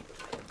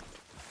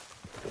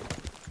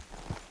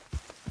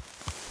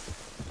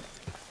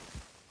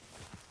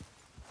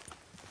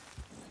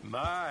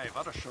 My,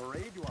 what a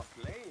charade you are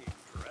playing,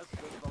 dressed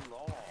as the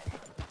law.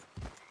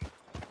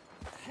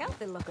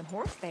 Healthy looking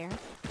horse there.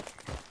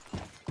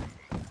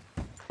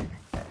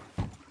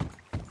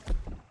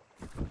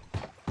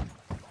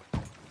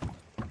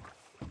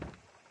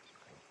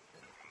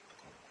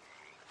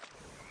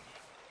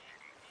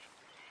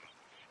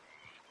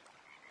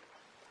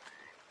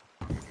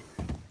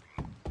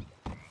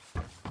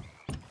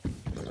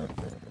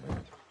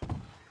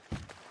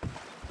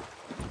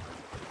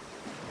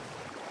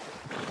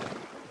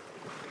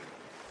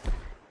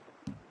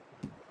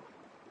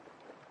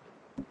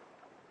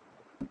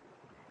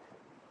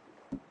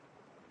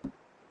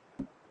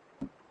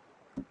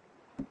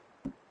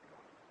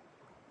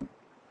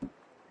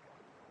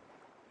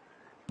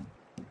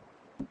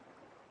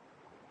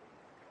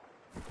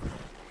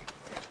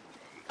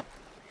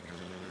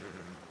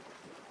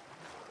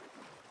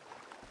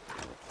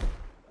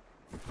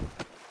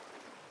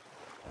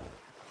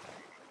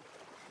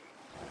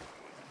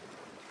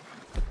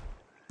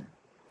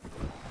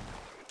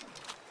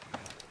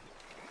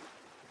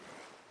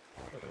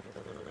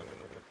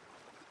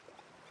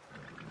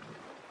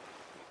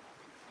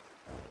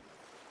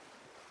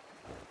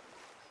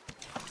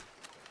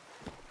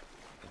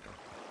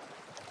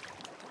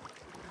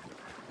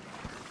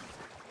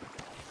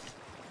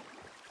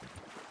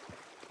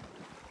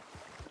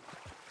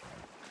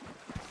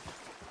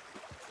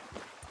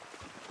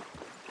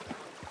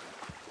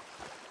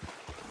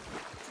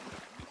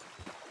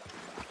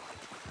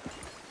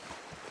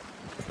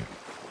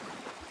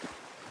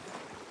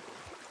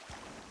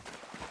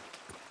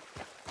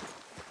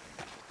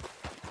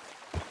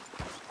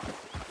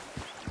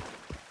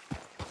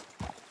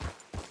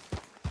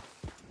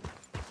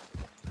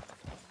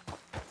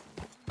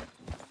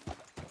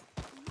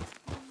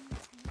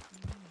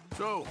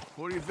 So,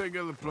 what do you think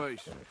of the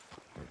place?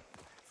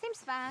 Seems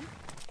fine.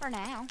 For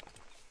now.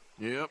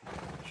 Yep.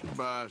 Should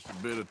buy us a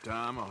bit of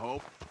time, I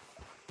hope.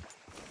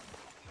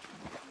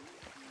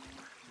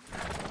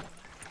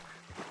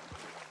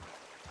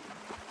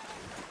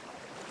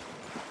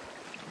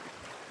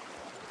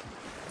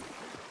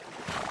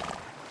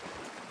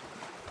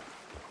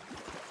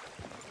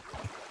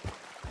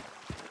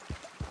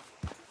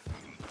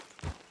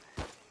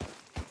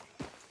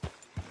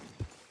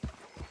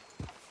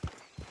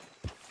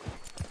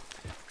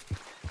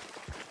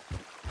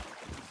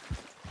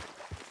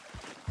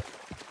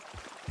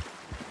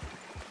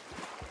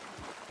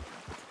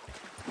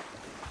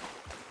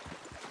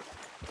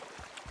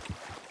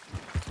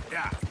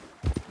 Yeah.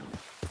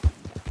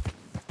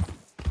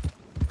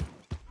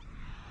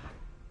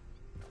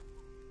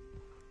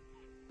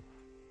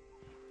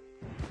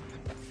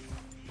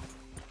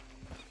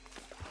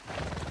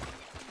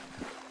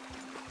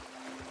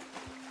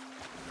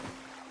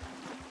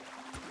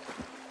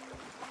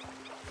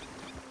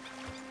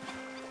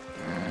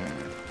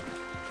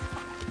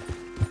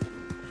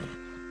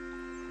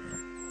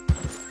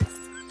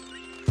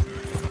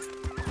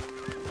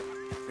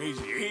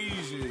 Easy,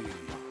 easy.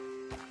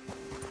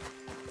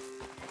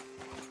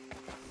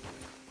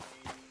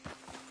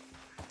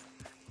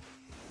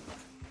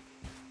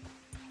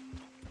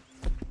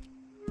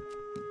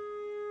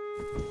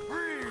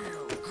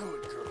 Real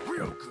good, girl.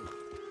 Real good.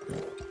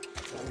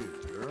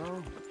 Hey,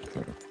 girl.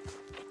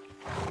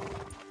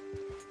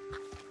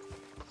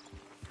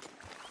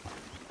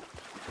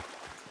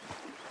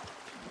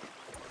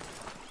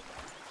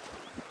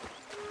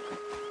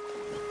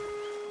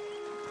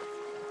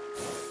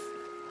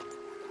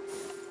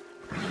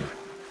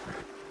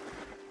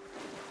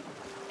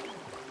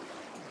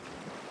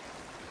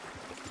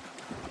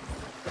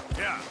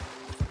 Yeah.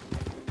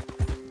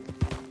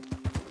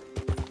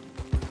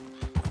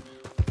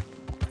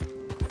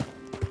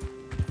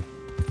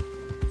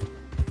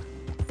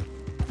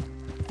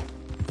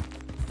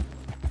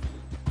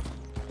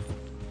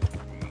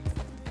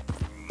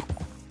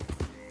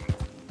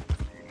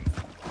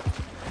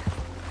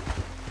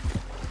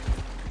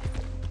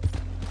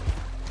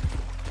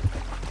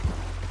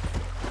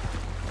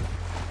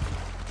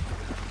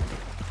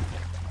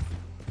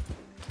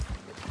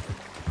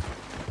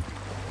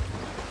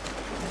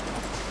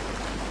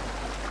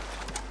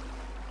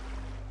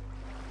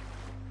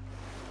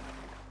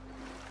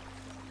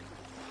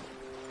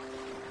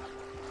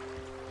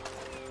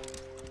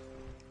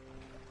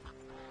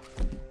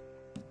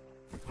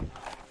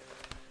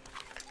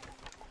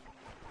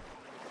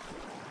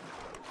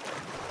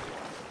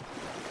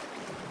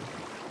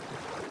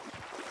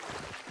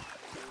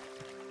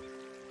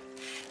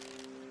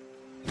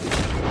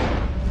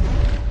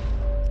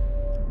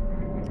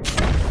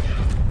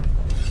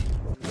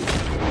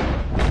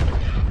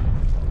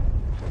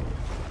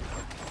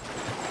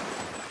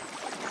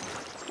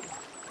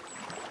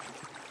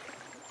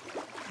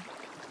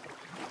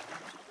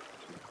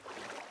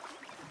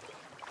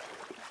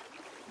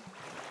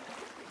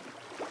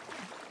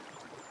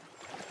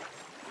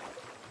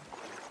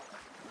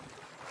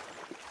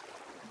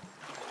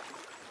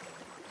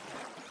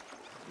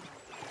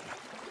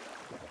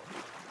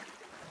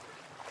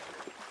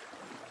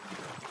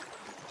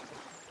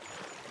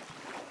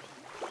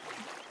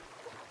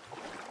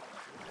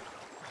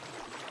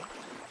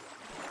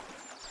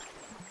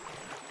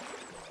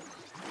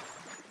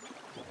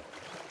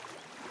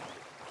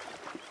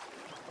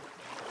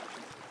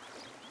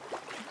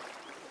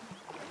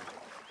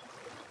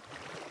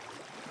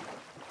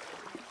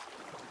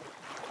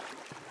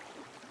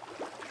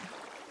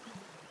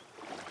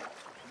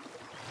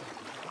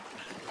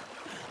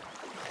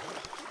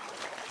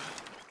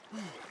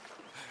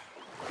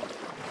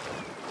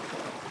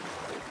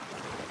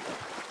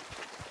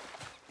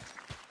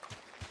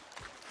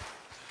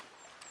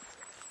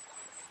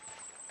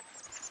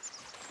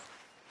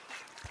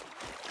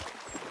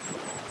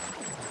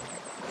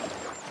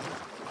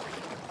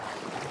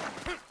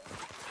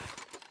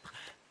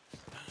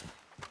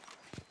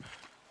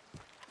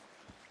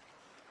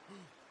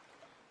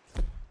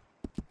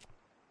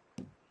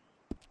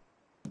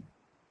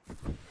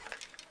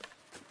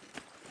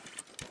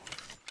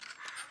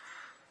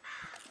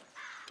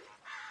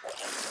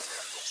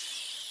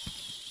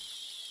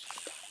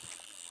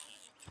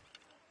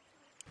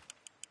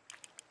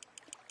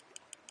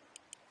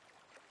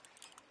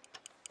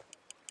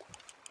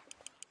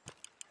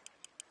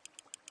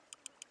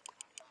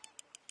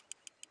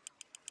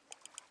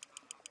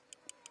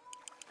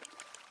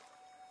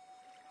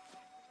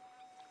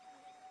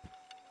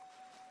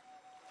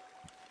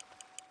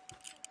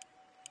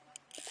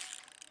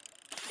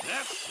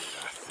 That's it,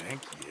 I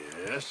think,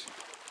 yes.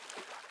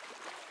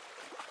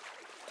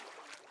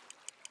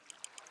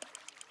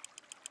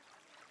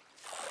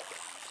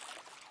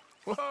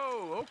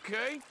 Whoa,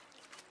 okay.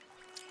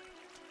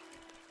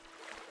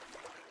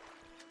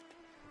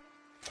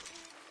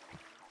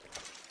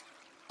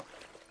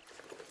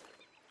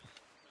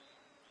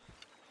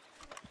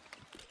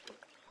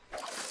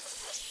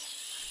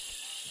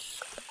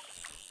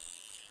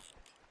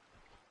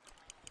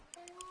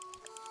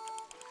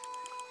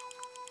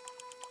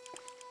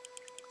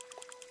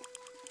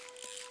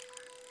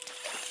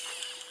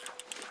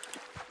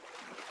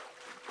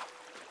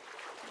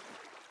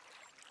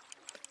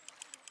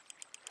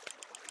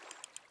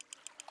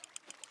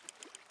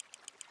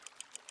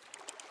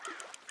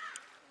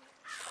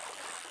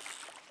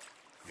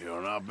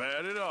 You're not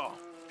bad at all.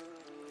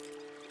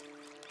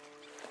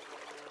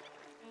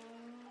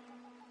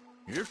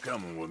 You're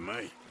coming with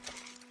me.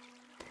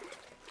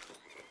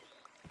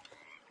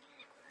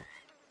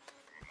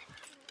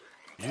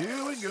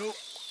 Here we go.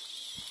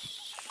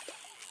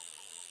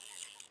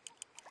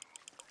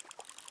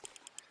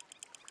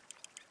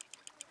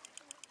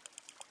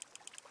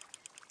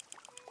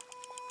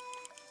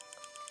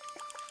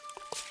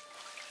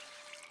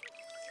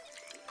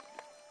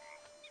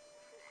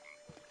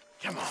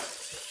 Come on.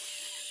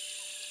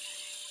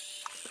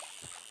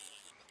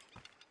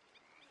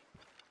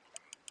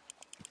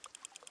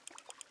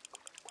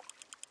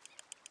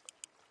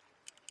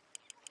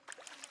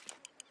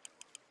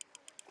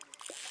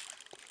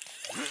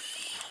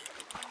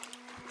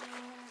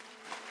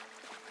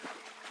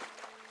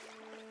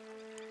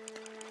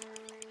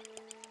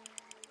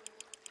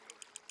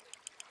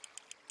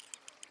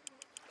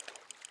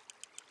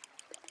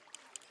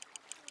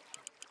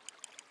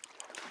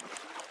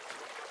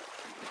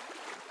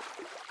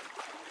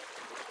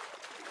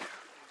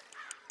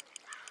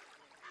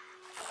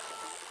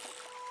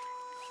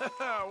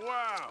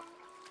 Wow.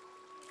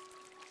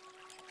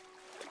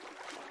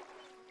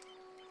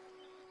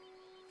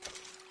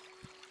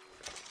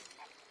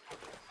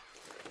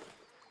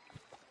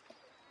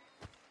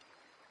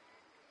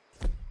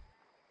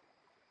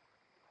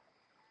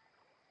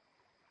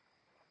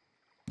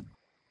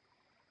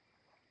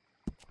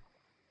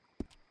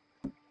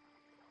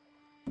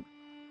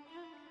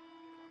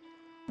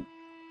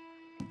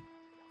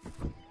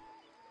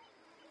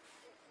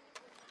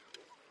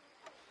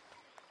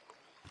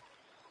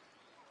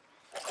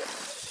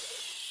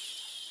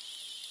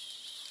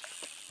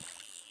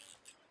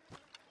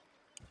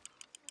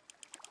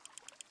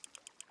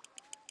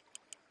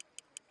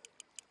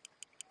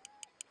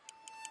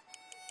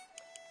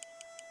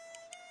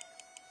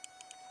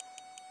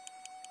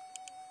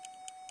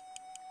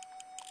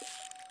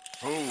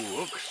 Oh,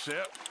 look,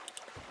 Sep.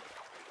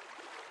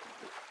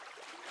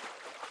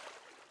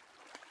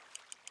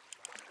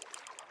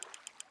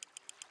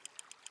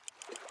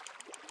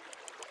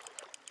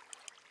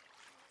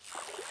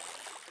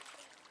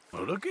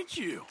 Well, look at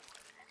you.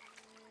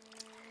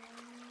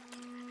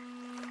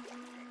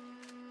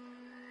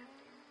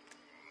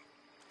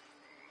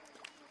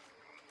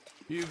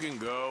 You can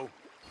go.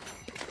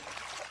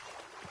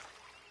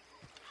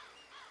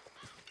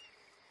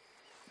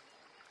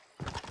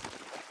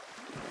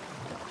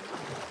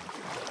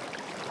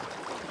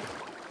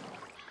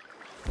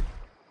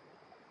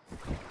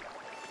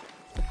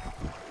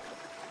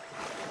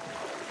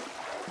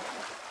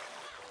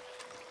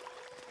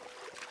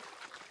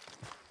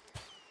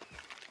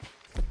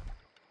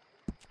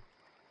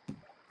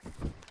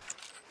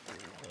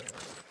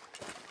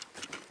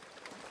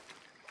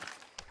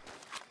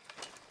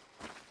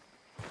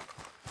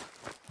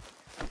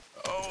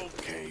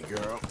 Okay,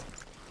 girl.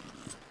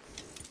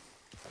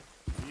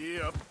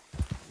 Yep.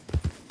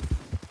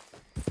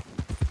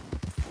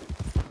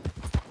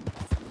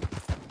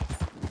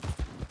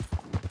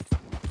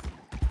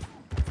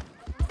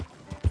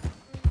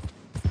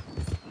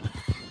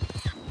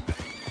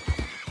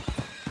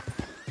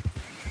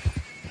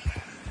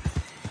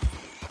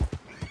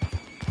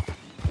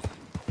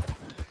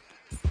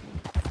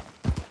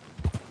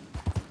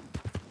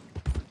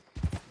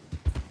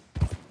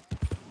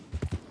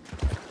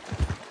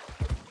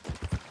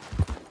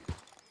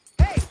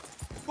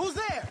 Who's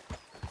there?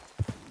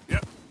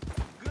 Yep.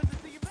 Good to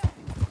see you back.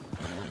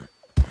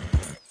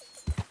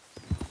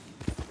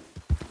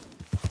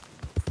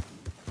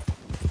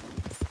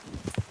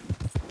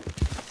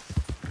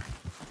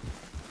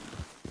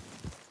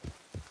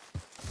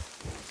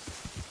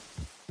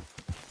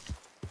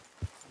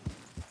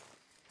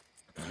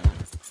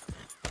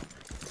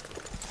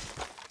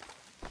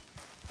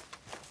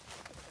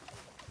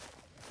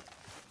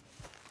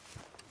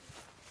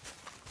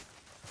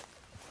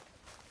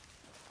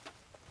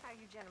 How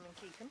you gentlemen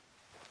keeping?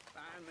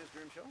 Fine, Miss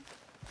Grimshaw.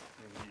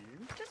 And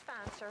you? Just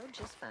fine, sir,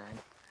 just fine.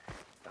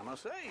 I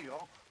must say,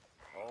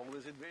 all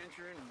this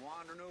adventuring,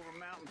 wandering over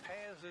mountain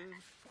passes,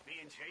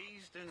 being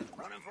chased and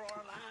running for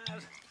our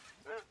lives,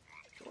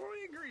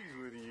 Tori agrees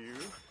with you.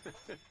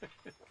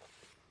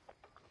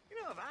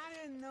 You know, if I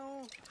didn't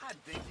know, I'd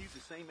think you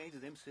the same age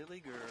as them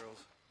silly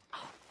girls.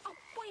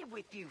 Away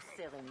with you,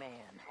 silly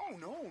man. Oh,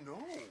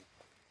 no.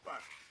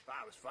 But If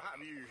I was 5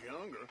 years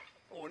younger,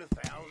 or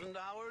 $1,000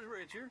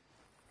 richer,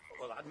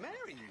 well, I'd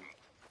marry you.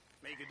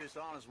 Make a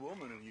dishonest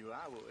woman of you,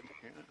 I would.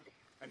 Yeah.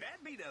 And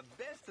that'd be the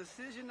best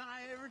decision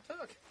I ever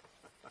took.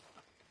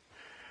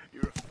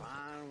 You're a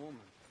fine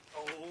woman.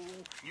 Oh,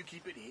 you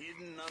keep it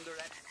hidden under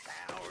that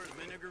sour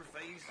vinegar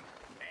face,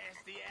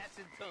 nasty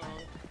acid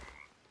tongue.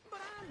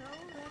 But I know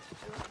that's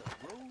just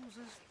a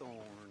rose's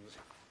thorns.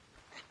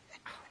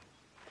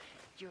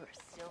 You're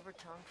a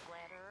silver-tongued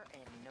flatterer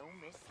and no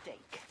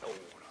mistake. Oh,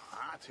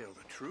 I tell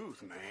the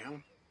truth,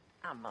 ma'am.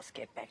 I must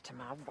get back to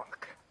my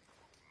work.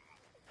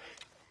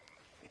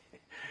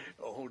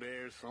 Oh,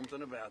 there's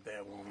something about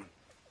that woman.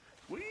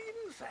 Sweet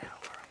and sour.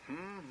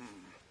 Mm-hmm.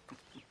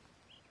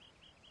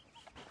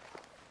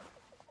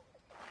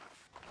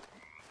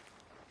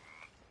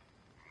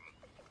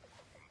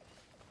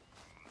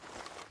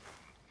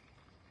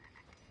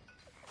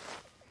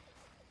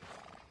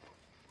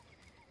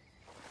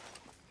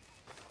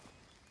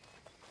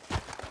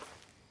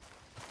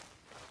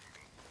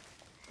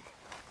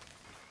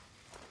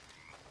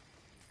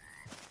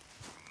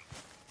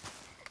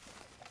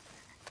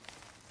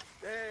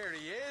 There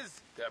he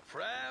is, the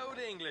proud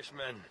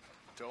Englishman.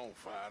 Don't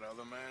fight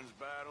other men's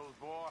battles,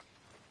 boy.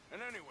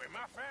 And anyway,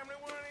 my family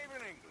weren't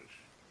even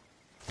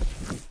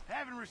English.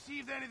 Haven't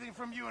received anything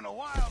from you in a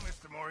while,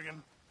 Mr.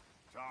 Morgan.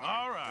 Sorry,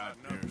 All right,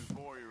 got nothing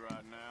for you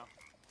right now.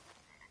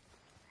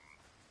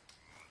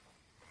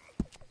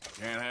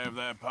 Can't have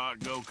that pot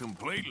go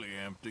completely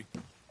empty.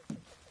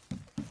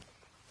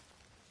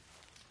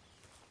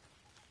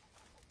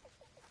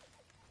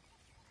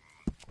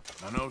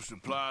 I know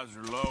supplies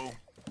are low.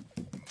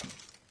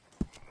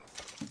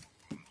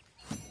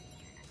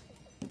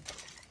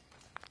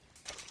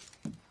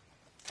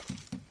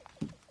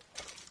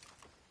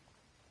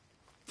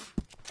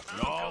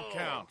 It all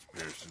counts,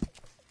 Pearson.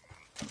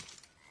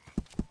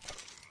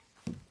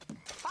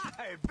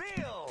 Hi,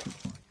 Bill!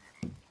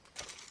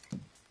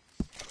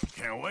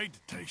 Can't wait to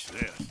taste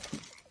this.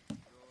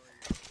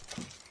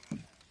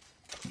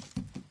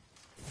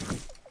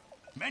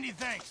 Many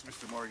thanks,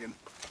 Mr. Morgan.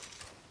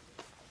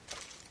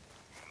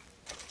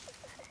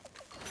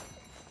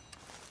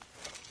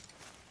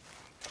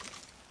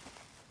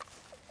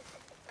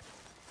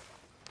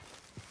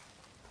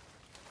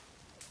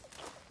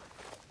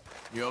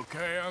 You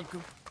okay,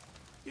 Uncle?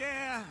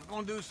 Yeah,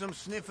 gonna do some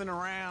sniffing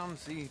around,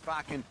 see if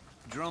I can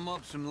drum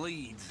up some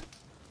leads.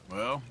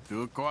 Well,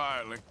 do it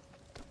quietly.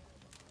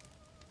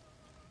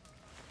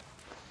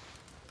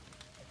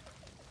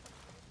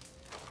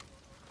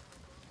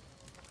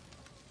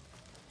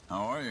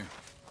 How are you?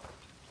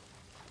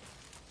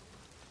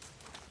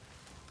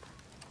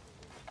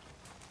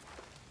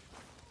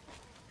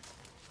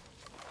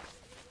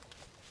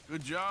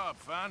 Good job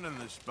finding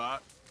this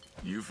spot.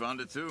 You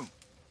found it too?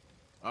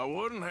 I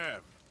wouldn't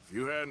have if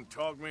you hadn't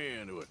talked me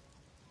into it.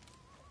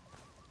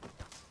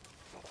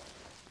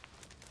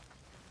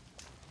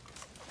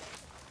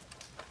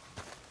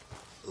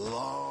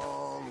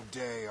 Long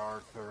day,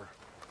 Arthur.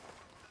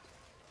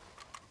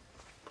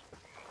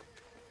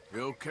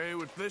 You okay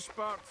with this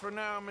spot for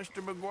now,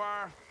 Mr.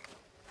 McGuire?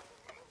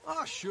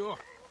 Ah, sure.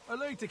 I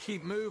like to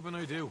keep moving,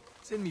 I do.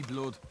 It's in me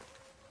blood.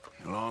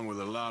 Along with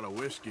a lot of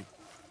whiskey.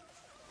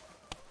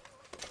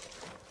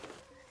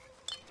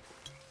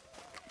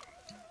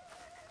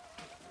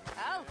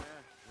 Oh.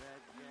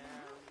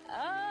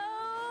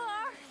 Oh,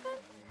 Arthur.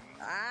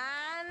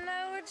 I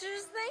know what you're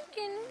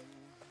thinking.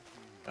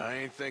 I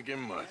ain't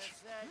thinking much.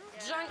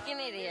 Drunken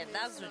idiot,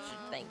 that's what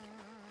you think.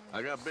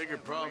 I got bigger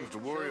problems to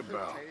worry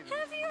about.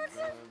 Have you,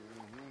 Arthur?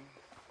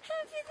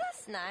 Have you?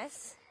 That's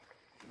nice.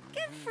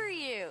 Good for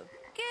you.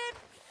 Good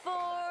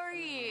for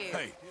you.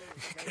 Hey,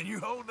 can you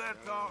hold that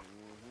thought?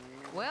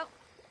 Well,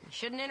 you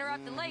shouldn't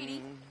interrupt the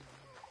lady.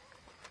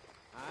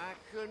 I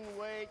couldn't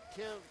wait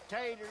till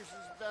taters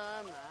is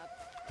done.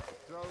 I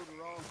throwed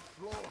her on the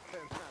floor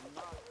and I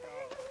knocked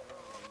off.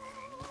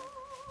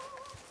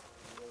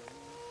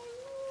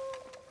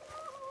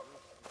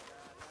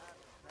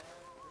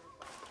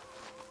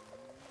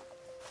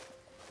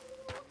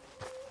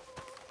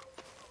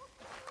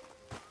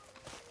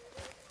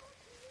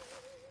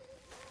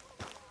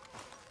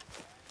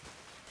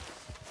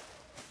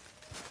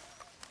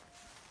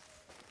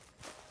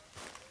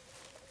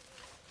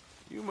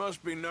 You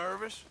must be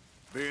nervous,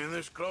 being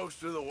this close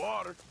to the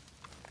water.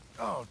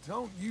 Oh,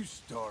 don't you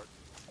start.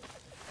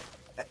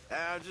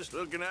 I'm just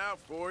looking out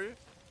for you.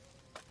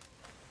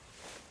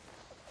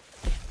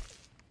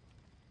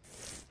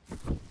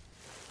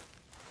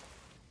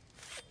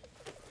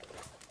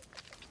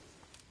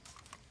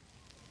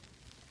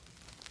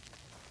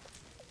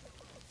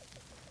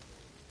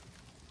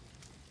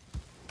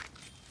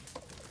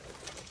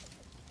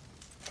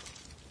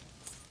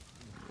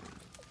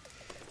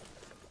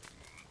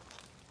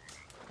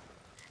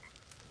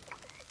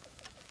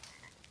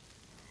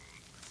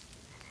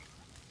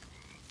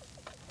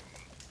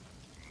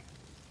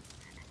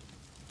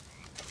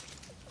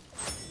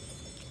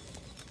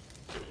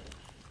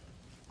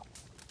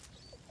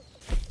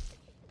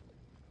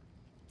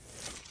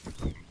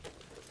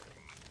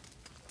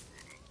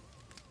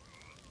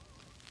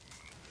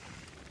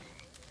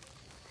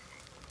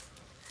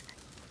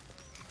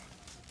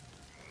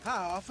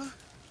 Hi, Arthur.